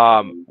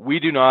 We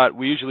do not.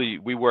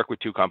 We work with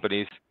two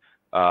companies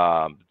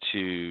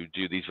to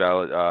do these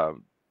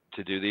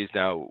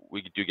Now,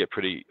 we do get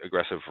pretty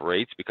aggressive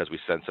rates because we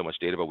send so much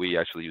data, but we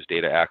actually use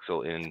Data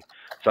Axle and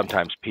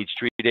sometimes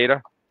Peachtree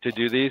data to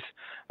do these,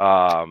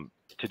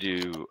 to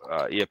do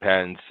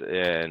e-appends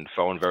and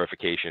phone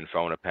verification,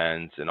 phone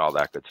appends, and all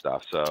that good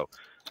stuff. So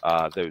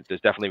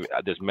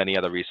there's many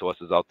other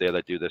resources out there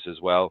that do this as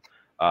well.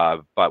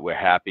 But we're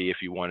happy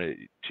if you wanted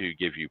to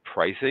give you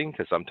pricing,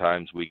 because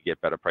sometimes we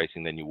get better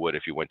pricing than you would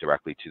if you went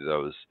directly to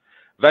those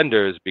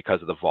vendors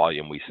because of the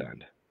volume we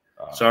send.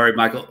 Sorry,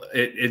 Michael,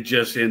 it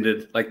just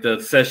ended. Like the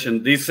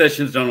session, these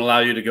sessions don't allow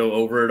you to go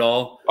over it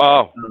all.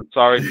 Oh,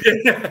 sorry.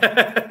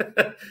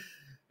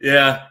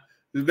 Yeah.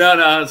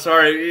 No,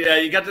 sorry. Yeah,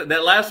 you got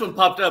that last one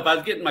popped up. I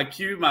was getting my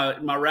cue,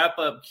 my wrap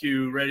up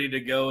cue ready to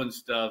go and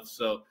stuff.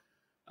 So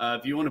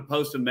if you want to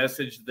post a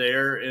message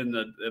there in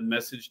the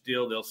message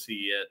deal, they'll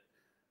see it.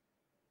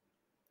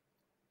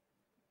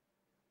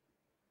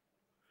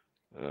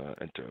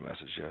 Enter a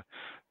message. Yeah.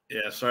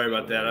 Yeah. Sorry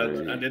about that. I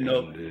didn't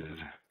know.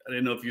 I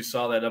didn't know if you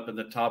saw that up at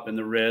the top in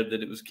the red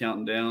that it was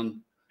counting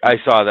down. I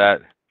saw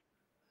that.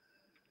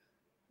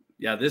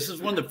 Yeah, this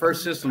is one of the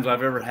first systems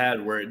I've ever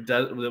had where it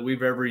does that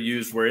we've ever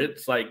used where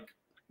it's like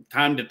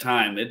time to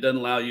time. It doesn't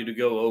allow you to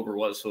go over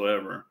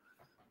whatsoever.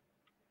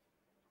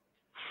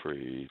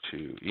 Free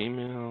to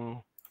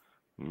email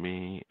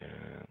me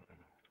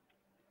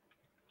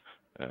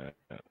at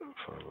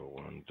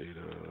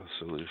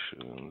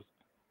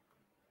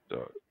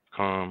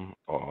 501datasolutions.com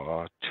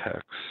or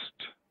text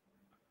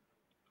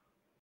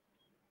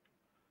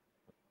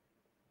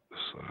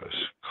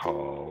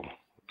 /call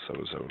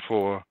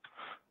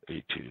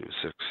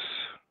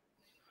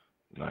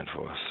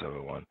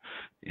 774-826-9471.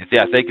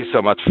 Yeah, thank you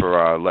so much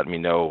for letting me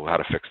know how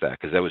to fix that,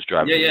 because that was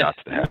driving me nuts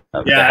to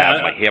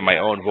hear my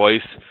own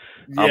voice.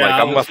 I'm like,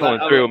 I'm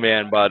muscling through,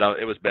 man, but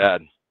it was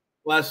bad.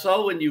 Well, I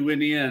saw when you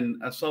went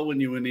in.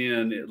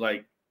 It,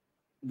 like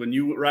when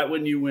you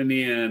went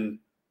in,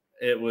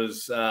 it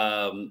was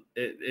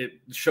it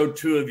showed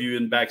two of you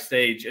in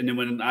backstage, and then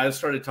when I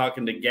started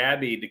talking to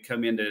Gabby to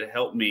come in to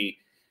help me,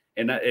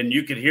 and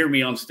you could hear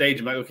me on stage,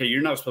 I'm like, okay,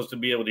 you're not supposed to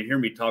be able to hear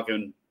me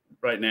talking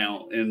right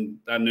now, and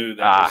I knew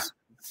that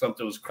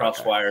something was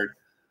crosswired. Okay.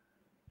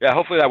 Yeah,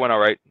 hopefully that went all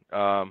right.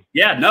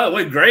 Yeah, no, it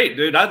went great,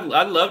 dude.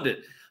 I loved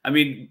it. I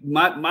mean,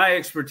 my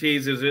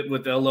expertise is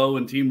with LO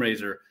and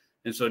TeamRaiser.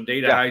 And so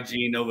data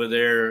hygiene over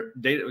there,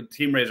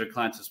 TeamRaiser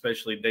clients,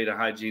 especially data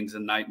hygiene's a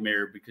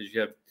nightmare because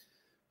you have,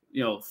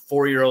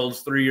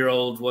 4-year-olds,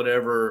 3-year-olds,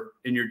 whatever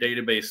in your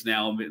database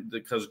now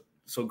because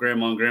so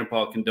grandma and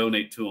grandpa can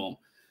donate to them.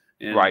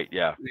 And, right.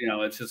 Yeah.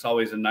 It's just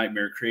always a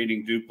nightmare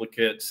creating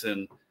duplicates.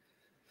 And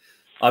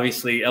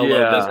obviously LO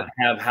doesn't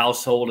have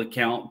household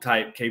account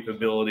type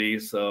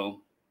capabilities.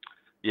 So.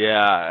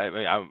 Yeah, I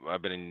mean,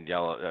 I've been in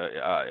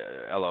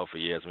LO for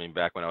years. I mean,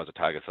 back when I was at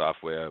Tiger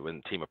Software,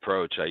 when Team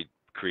Approach, I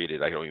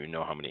don't even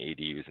know how many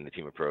ADUs in the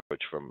Team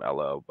Approach from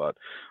LO, but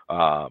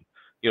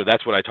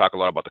that's when I talk a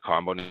lot about the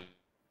combo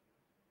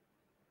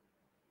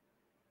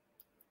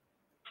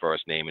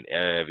first name, and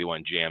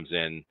everyone jams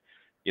in,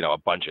 a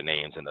bunch of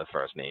names and the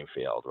first name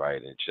failed,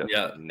 right? And it's just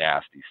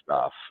nasty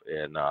stuff.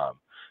 And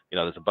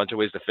there's a bunch of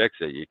ways to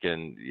fix it. You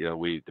can,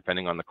 we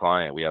depending on the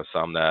client, we have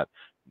some that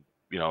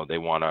they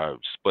want to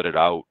split it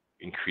out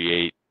and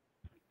create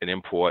an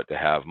import to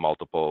have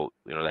multiple,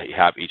 they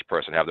have each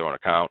person have their own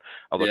account.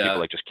 Other people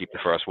like just keep the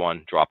first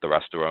one, drop the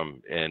rest of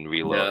them, and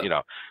reload.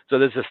 So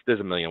there's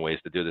a million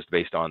ways to do this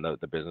based on the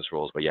business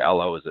rules. But yeah,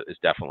 LO is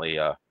definitely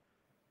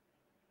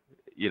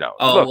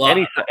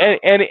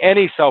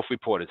any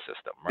self-reported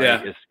system,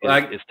 right? Is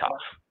tough.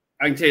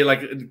 I can tell you,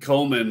 like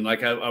Coleman,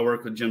 like I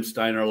work with Jim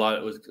Steiner a lot.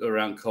 It was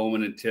around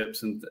Coleman and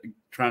tips and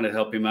trying to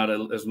help him out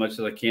as much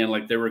as I can.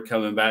 Like they were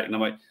coming back, and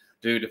I'm like,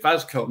 dude, if I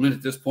was Coleman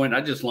at this point,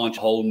 I'd just launch a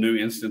whole new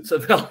instance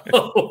of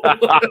LO.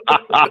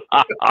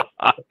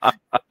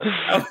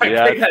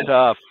 It's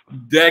tough.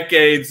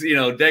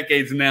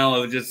 Decades now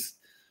of just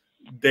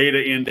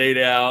data in,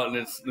 data out, and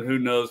it's who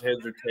knows,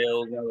 heads or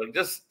tails. Like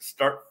just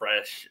start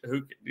fresh.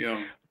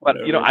 But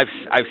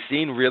I've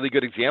seen really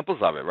good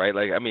examples of it, right?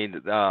 Like I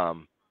mean,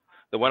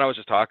 the one I was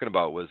just talking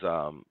about was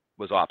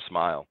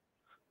OpSmile.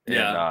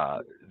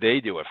 And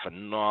they do a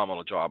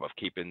phenomenal job of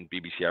keeping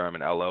BBCRM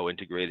and LO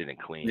integrated and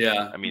clean.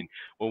 Yeah. I mean,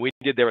 when we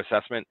did their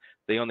assessment,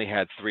 they only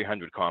had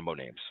 300 combo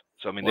names.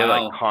 So, I mean, they're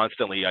like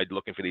constantly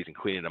looking for these and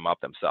cleaning them up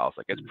themselves.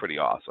 Like, it's pretty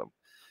awesome.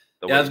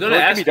 I was going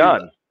to ask you.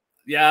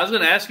 I was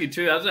going to ask you,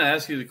 too. I was going to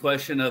ask you the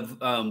question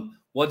of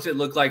what's it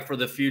look like for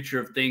the future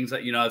of things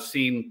that, I've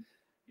seen,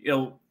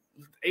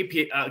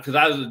 AP, because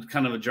I was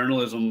kind of a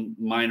journalism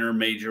minor,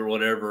 major,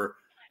 whatever.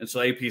 And so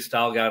AP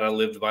Style Guide, I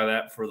lived by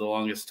that for the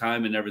longest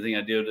time and everything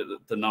I did at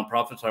the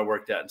nonprofits I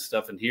worked at and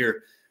stuff in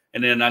here.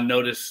 And then I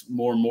noticed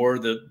more and more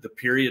the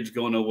periods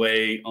going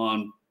away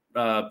on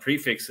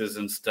prefixes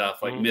and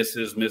stuff like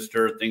Mrs.,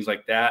 Mr., things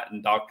like that.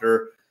 And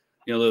doctor,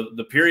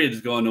 the periods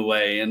going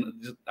away.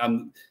 And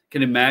I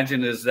can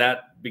imagine as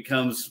that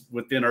becomes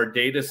within our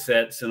data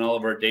sets and all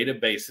of our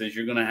databases,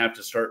 you're going to have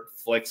to start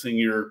flexing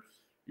your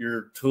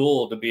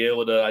tool to be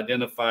able to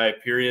identify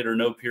period or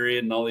no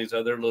period and all these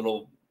other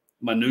little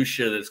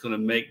minutia that's going to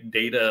make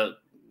data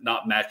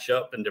not match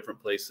up in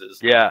different places.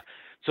 Yeah.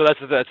 So that's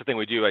the thing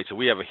we do, right? So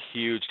we have a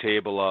huge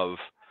table of,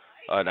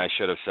 and I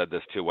should have said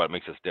this too, what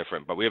makes us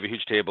different, but we have a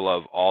huge table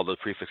of all the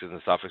prefixes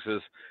and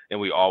suffixes, and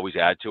we always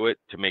add to it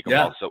to make them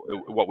also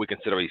what we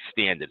consider a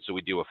standard. So we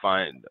do a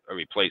find or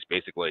replace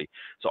basically.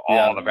 So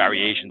all the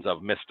variations of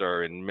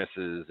Mr. and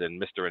Mrs. and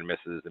Mr. and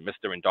Mrs. and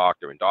Mr. and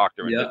Doctor and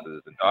Doctor and Mrs.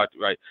 and Doctor,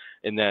 right?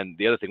 And then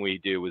the other thing we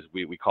do is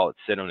we call it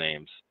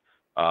synonyms.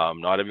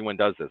 Not everyone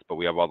does this, but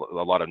we have a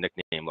lot of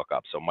nickname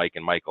lookups. So Mike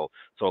and Michael.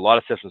 So a lot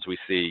of systems we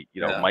see,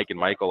 Mike and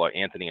Michael are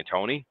Anthony and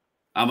Tony.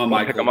 I'm a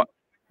Michael.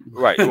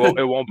 Right. Well,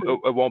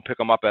 it won't pick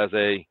them up as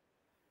a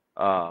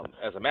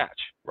as a match,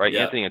 right?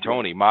 Yeah. Anthony and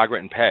Tony, Margaret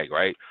and Peg,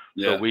 right?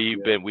 Yeah. So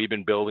we've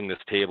been building this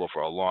table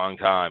for a long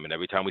time, and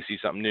every time we see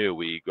something new,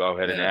 we go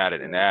ahead and add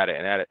it and add it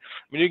and add it.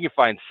 I mean, you can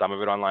find some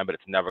of it online, but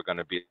it's never going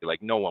to be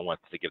like, no one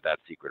wants to give that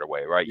secret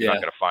away, right? You're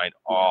not going to find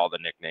all the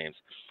nicknames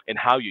and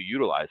how you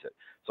utilize it.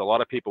 So a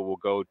lot of people will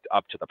go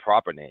up to the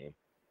proper name.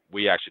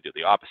 We actually do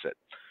the opposite.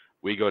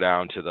 We go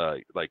down to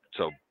the, like,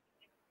 so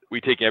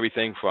we take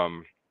everything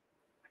from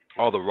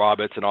all the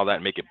Roberts and all that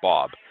and make it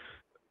Bob,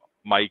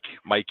 Mike,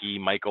 Mikey,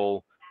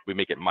 Michael. We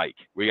make it Mike.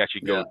 We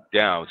actually go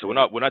down. So we're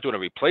not doing a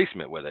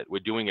replacement with it. We're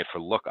doing it for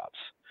lookups.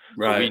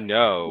 Right. So we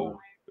know,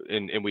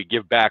 and we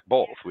give back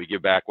both. We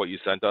give back what you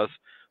sent us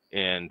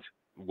and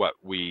what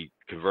we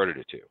converted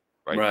it to.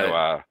 Right.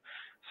 Right.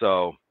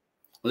 So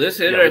well, this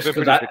is interesting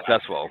because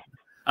successful.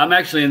 I'm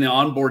actually in the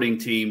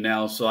onboarding team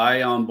now. So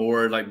I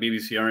onboard like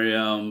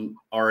BBCRM,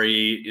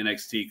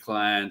 ReNXT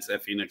clients,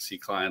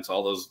 FeNXT clients,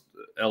 all those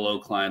LO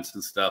clients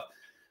and stuff,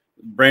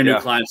 brand new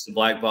clients to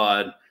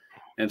Blackbaud.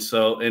 And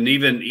so, and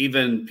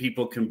even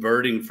people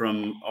converting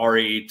from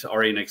RE to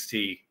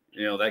ReNXT,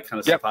 you know, that kind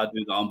of stuff, I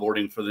do the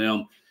onboarding for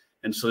them.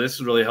 And so this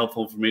is really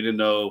helpful for me to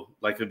know,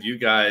 like, of you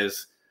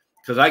guys,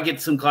 because I get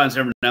some clients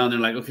every now and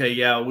then like, okay,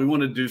 yeah, we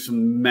want to do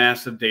some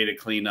massive data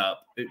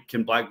cleanup.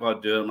 Can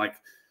Blackbaud do it? I'm like,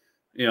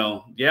 you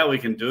know, yeah, we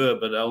can do it,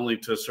 but only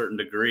to a certain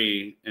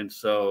degree. And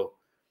so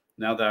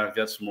now that I've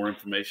got some more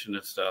information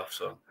and stuff,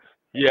 so.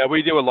 Yeah,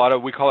 we do a lot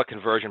of, we call it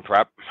conversion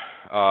prep.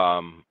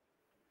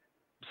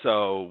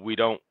 So we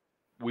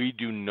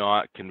do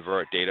not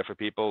convert data for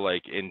people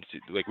like into,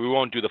 like, we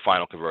won't do the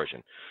final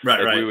conversion. Right,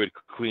 like right. We would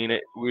clean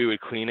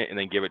it and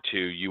then give it to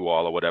you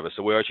all or whatever.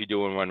 So we're actually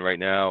doing one right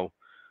now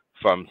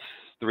from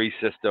 3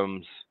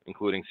 systems,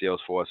 including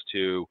Salesforce,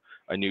 to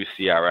a new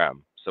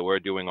CRM. So we're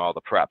doing all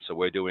the prep. So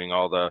we're doing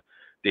all the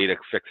data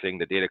fixing,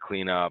 the data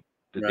cleanup,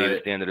 the data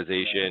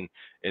standardization,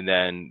 and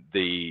then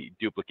the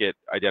duplicate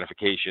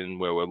identification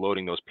where we're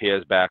loading those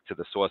pairs back to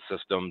the source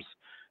systems,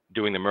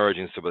 doing the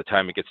merging. So by the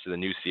time it gets to the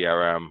new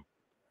CRM,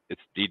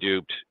 it's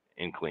deduped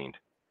and cleaned.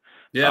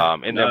 Yeah.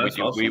 And then we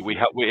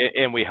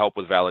help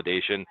with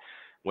validation.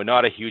 We're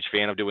not a huge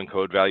fan of doing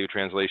code value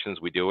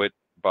translations. We do it,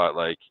 but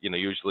like, you know,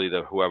 usually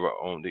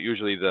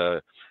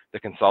the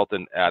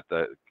consultant at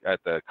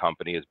the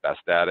company is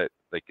best at it,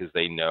 like, because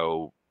they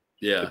know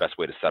the best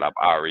way to set up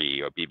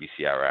RE or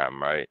BBCRM,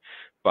 right?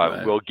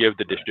 But we'll give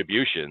the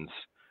distributions,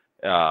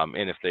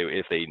 and if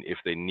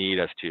they need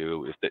us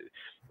to,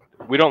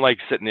 we don't like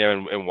sitting there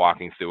and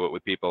walking through it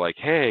with people like,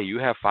 hey, you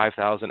have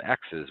 5,000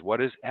 X's.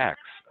 What is X?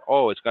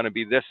 Oh, it's going to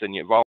be this, and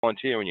you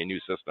volunteer in your new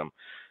system.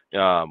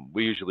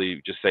 We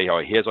usually just say,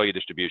 oh, here's all your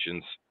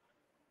distributions.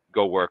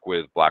 Go work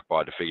with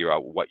Blackbaud to figure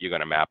out what you're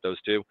going to map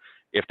those to.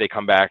 If they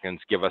come back and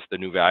give us the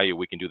new value,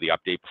 we can do the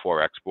update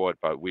before export,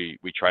 but we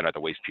try not to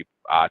waste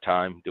our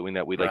time doing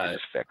that. We like to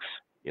just fix,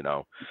 you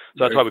know.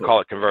 So that's why we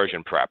call it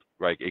conversion prep,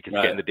 right? It's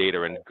getting the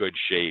data in good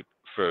shape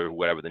for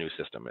whatever the new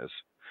system is.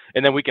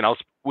 And then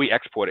we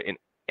export it in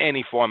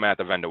any format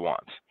the vendor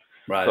wants.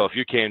 Right. So if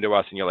you came to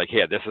us and you're like,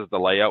 hey, this is the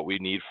layout we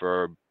need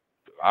for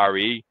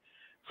RE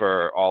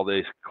for all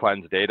this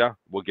cleansed data,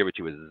 we'll give it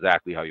to you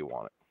exactly how you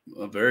want it.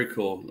 Well, very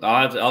cool.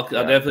 I'll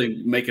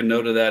definitely make a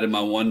note of that in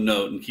my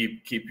OneNote and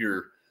keep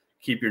your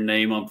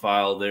name on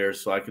file there,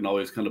 so I can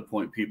always kind of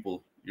point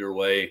people your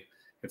way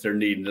if they're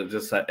needing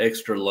just that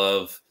extra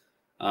love.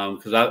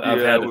 Because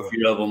I've had a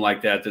few of them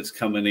like that that's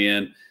coming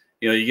in.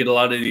 You know, you get a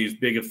lot of these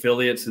big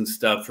affiliates and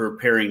stuff for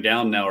paring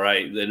down now,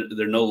 right?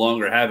 They're no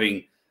longer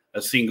having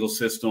a single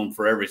system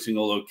for every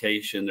single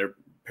location. They're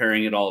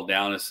paring it all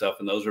down and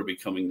stuff, and those are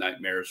becoming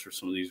nightmares for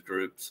some of these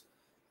groups.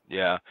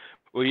 Yeah.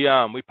 We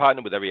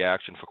partnered with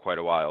ReAction for quite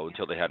a while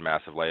until they had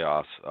massive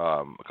layoffs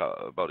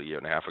about a year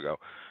and a half ago.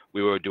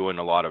 We were doing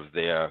a lot of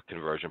their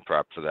conversion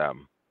prep for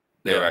them.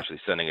 They were actually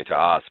sending it to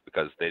us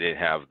because they didn't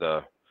have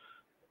the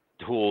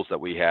tools that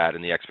we had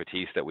and the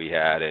expertise that we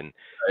had, and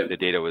the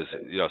data was,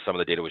 you know, some of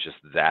the data was just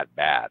that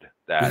bad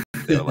that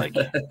they were like,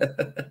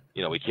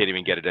 you know, we can't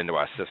even get it into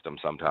our system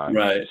sometimes.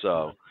 Right.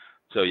 So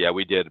yeah,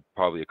 we did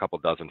probably a couple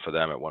dozen for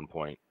them at one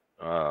point.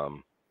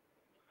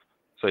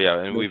 So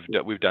yeah, and we've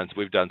done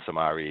some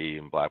RE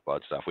and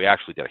Blackbaud stuff. We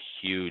actually did a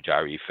huge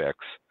RE fix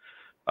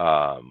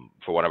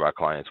for one of our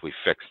clients. We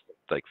fixed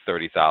like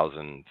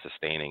 30,000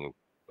 sustaining.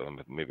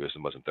 Maybe it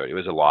wasn't 30. It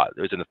was a lot.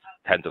 It was in the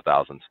tens of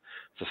thousands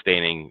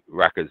sustaining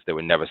records that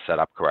were never set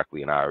up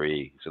correctly in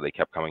RE. So they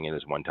kept coming in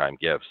as one-time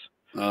gifts.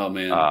 Oh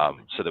man.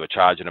 So they were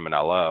charging them in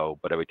LO,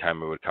 but every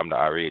time it would come to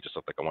RE, it just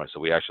looked like I wanted. So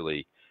we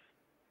actually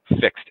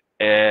fixed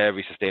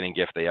every sustaining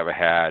gift they ever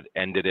had,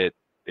 ended it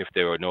if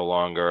they were no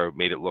longer,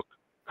 made it look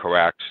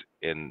correct,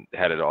 and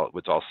had it all.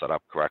 It's all set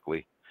up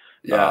correctly.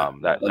 Yeah,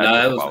 that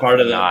was part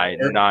of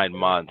the 9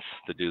 months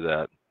to do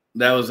that.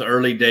 That was the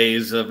early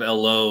days of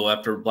LO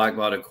after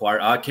Blackbaud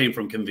acquired. I came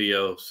from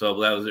Convio, so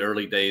that was the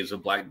early days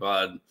of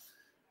Blackbaud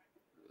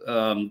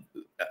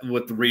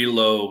with the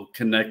Relo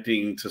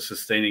connecting to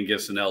sustaining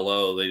gifts in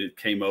LO. They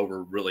came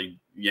over really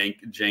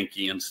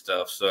janky and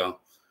stuff, so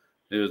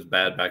it was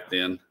bad back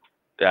then.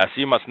 Yeah, so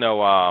you must know.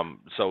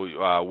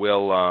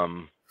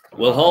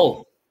 Will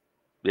Hull.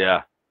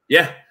 Yeah.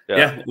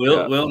 Yeah,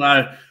 Will and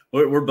I,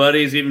 we're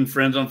buddies, even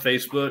friends on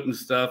Facebook and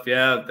stuff.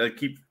 Yeah, I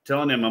keep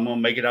telling him I'm gonna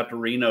make it out to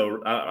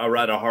Reno. I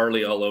ride a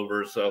Harley all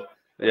over, so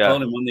I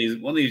told him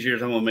one of these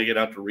years I'm gonna make it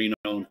out to Reno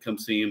and come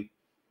see him.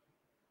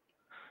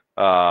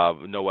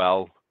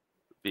 Noel.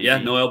 BB. Yeah,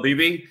 Noel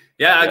BB.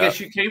 Yeah, I guess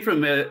you came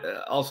from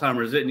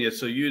Alzheimer's, didn't you?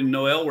 So you and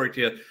Noel worked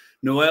here.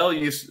 Noel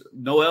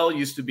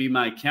used to be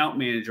my account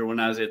manager when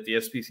I was at the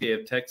SPCA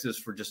of Texas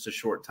for just a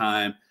short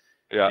time.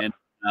 Yeah.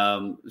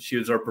 And she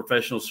was our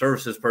professional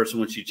services person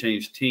when she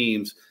changed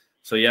teams.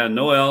 So yeah,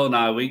 Noel and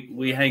I,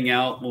 we hang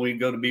out when we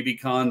go to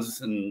BB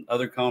cons and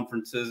other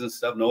conferences and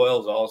stuff.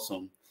 Noel's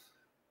awesome.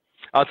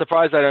 I'm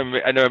surprised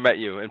I never met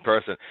you in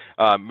person.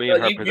 Me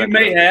and her you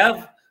may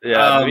have.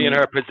 Yeah, me and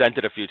her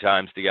presented a few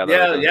times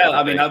together. Yeah.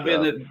 I mean,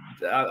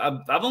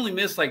 I've only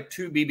missed like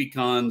two BB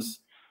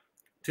cons,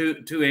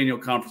 two annual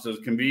conferences,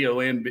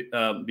 Convio and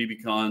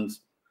BB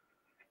cons.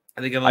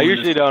 I think I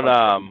usually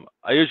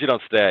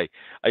don't stay.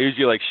 I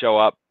usually like show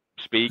up,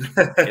 speak,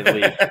 and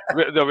leave.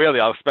 No, really,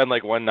 I'll spend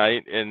like one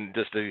night and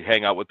just to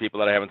hang out with people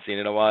that I haven't seen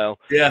in a while.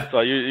 Yeah. So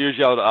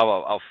usually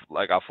I'll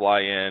fly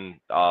in,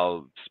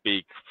 I'll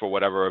speak for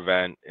whatever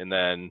event, and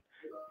then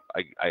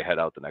I head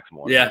out the next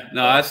morning. Yeah,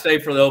 no, I stay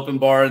for the open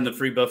bar and the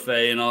free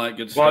buffet and all that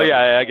good stuff. Well,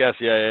 yeah, I guess,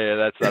 yeah,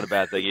 that's not a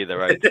bad thing either,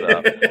 right?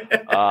 So,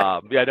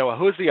 yeah, no,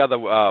 who's the other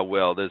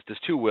Will? There's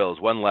two Wills,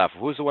 one left.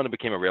 Who's the one that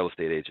became a real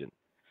estate agent?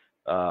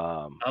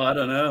 I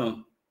don't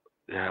know.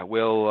 Yeah,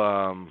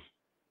 Will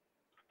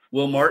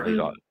Martin?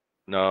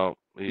 No.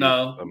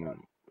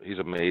 He's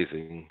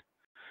amazing.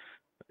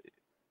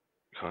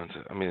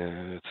 I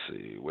mean, let's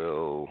see,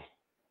 Will.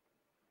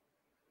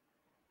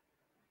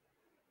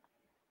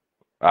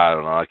 I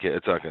don't know.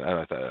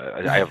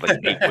 I have like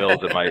 8 Wills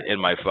in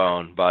my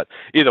phone, but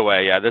either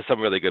way, yeah, there's some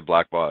really good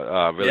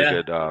Blackbaud,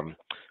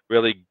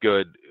 really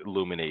good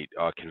Illuminate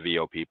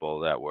Convio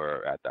people that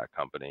were at that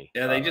company.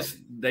 Yeah,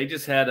 they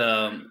just had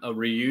a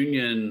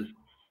reunion.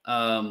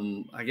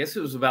 I guess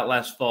it was about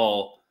last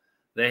fall.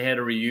 They had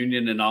a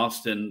reunion in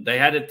Austin. They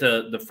had it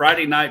the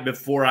Friday night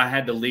before I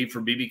had to leave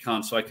for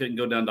BBCon, so I couldn't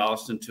go down to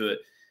Austin to it.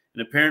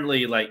 And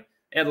apparently,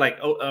 had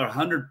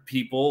 100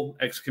 people,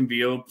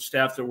 ex-Convio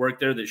staff that worked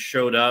there that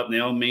showed up, and they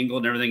all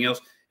mingled and everything else.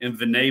 And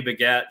Vinay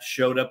Bagat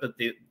showed up at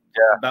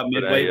about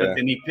midway, but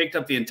then he picked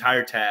up the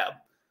entire tab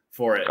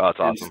for it. Oh, that's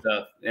and awesome.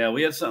 Stuff. Yeah,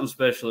 we had something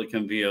special at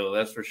Convio,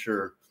 that's for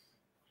sure.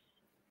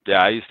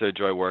 Yeah, I used to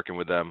enjoy working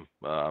with them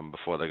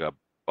before they got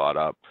bought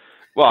up.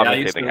 Well, the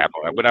same thing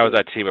happened when I was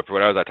at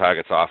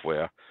Target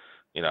Software.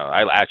 You know,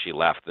 I actually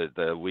left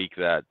the week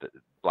that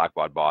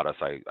Blackbaud bought us.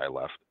 I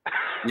left.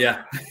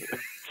 Yeah.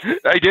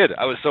 I did.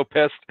 I was so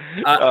pissed.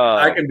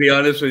 I can be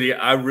honest with you.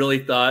 I really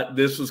thought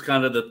this was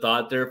kind of the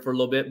thought there for a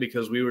little bit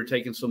because we were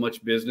taking so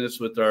much business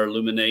with our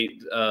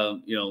Illuminate,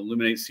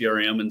 Illuminate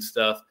CRM and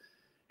stuff.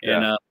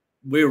 And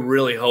we were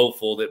really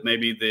hopeful that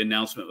maybe the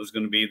announcement was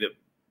going to be that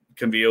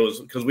Convio was,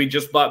 because we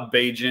just bought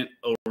Bagent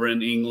over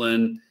in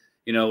England.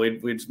 You know,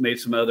 we'd made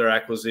some other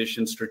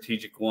acquisitions,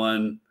 strategic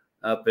one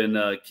up in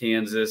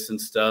Kansas and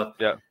stuff.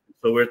 Yeah.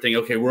 So we're thinking,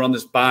 okay, we're on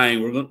this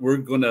buying. We're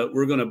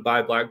gonna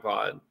buy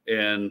Blackbaud,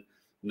 and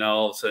now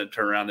all of a sudden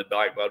turn around and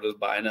Blackbaud was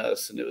buying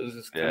us, and it was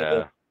just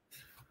it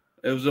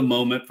was a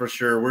moment for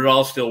sure. We're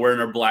all still wearing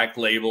our black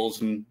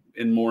labels and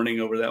in mourning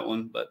over that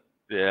one, but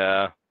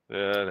yeah,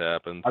 it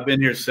happens. I've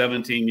been here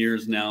 17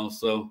 years now,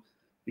 so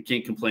you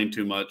can't complain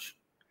too much.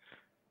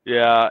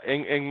 Yeah,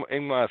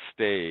 Ingmar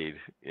stayed,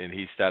 and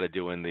he started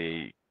doing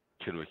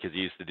because he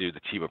used to do the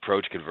team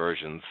approach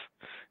conversions,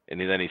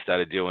 and then he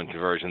started doing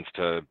conversions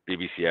to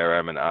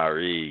BBCRM and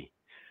RE.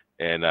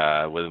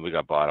 And when we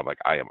got bought, I'm like,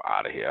 I am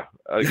out of here.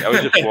 I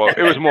was just more.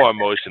 It was more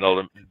emotional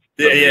than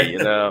me, you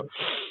know.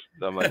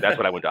 So I'm like, that's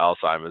when I went to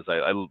Alzheimer's.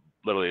 I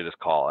literally just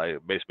call. I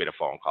basically made a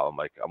phone call. I'm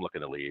like, I'm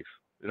looking to leave.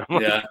 You know,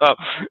 and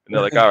they're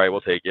like, all right,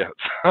 we'll take you.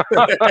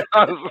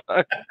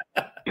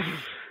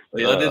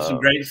 Well, did some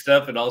great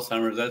stuff at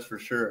Alzheimer's, that's for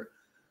sure.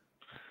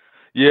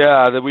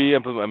 Yeah, that we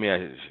implement. I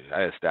mean, I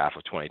had a staff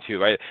of 22,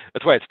 right?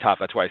 That's why it's tough.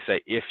 That's why I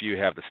say if you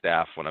have the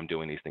staff when I'm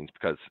doing these things,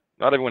 because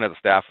not everyone has a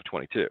staff of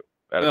 22.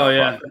 Oh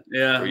yeah,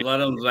 yeah. A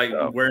lot of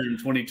them wearing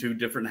 22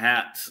 different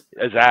hats.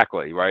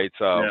 Exactly, right.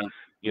 So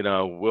you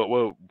know,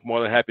 we're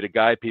more than happy to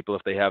guide people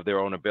if they have their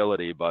own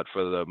ability, but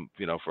for the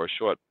for a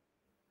short,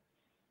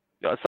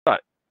 it's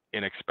not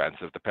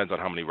inexpensive. Depends on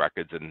how many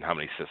records and how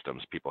many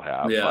systems people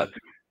have. Yeah. But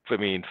for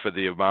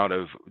the amount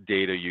of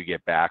data you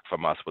get back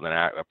from us with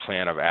a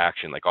plan of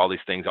action, like all these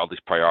things, all these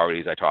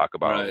priorities I talk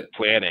about,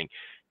 planning,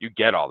 you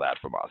get all that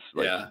from us.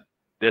 Like,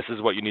 this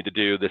is what you need to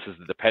do. This is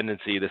the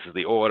dependency. This is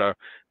the order.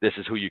 This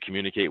is who you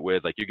communicate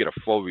with. Like you get a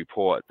full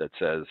report that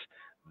says,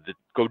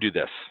 go do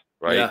this,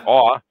 right? Yeah.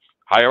 Or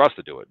hire us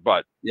to do it.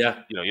 But you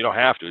don't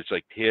have to. It's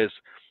like, here's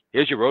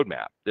your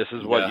roadmap. This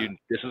is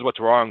this is what's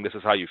wrong. This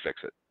is how you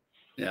fix it.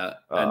 Yeah.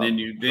 And then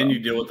you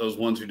deal with those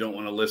ones who don't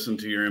want to listen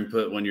to your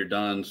input when you're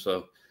done.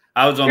 So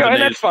I was on Vinay's,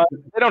 and that's fine.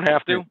 They don't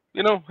have to,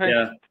 Hey.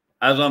 Yeah.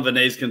 I was on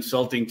Vinay's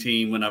consulting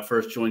team when I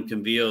first joined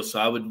Convio. So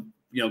I would,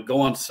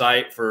 go on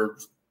site for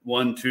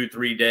 1, 2,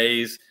 3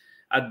 days.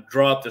 I'd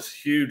draw up this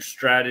huge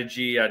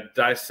strategy. I'd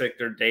dissect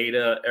their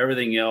data,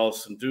 everything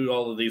else, and do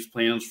all of these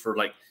plans for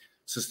like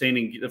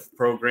sustaining gift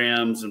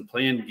programs and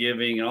planned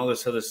giving and all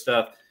this other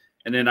stuff.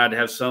 And then I'd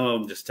have some of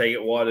them just take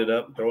it, wad it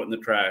up, and throw it in the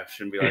trash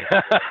and be like,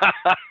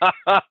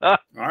 all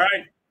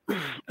right,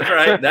 that's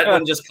right. That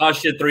one just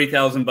cost you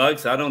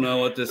 $3,000. I don't know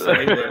what to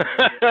say. But...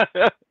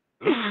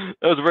 that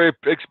was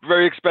a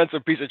very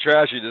expensive piece of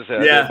trash you just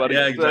had. Yeah, there, buddy.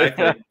 yeah,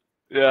 exactly.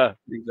 Yeah,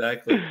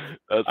 exactly. That's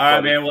all right,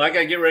 funny. man. Well, I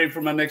gotta get ready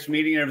for my next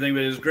meeting and everything.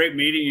 But it was great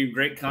meeting you,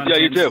 great content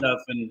you too. and stuff,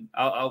 and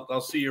I'll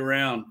see you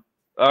around.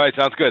 All right,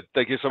 sounds good.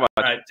 Thank you so much.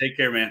 All right, take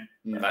care, man.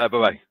 Bye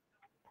bye.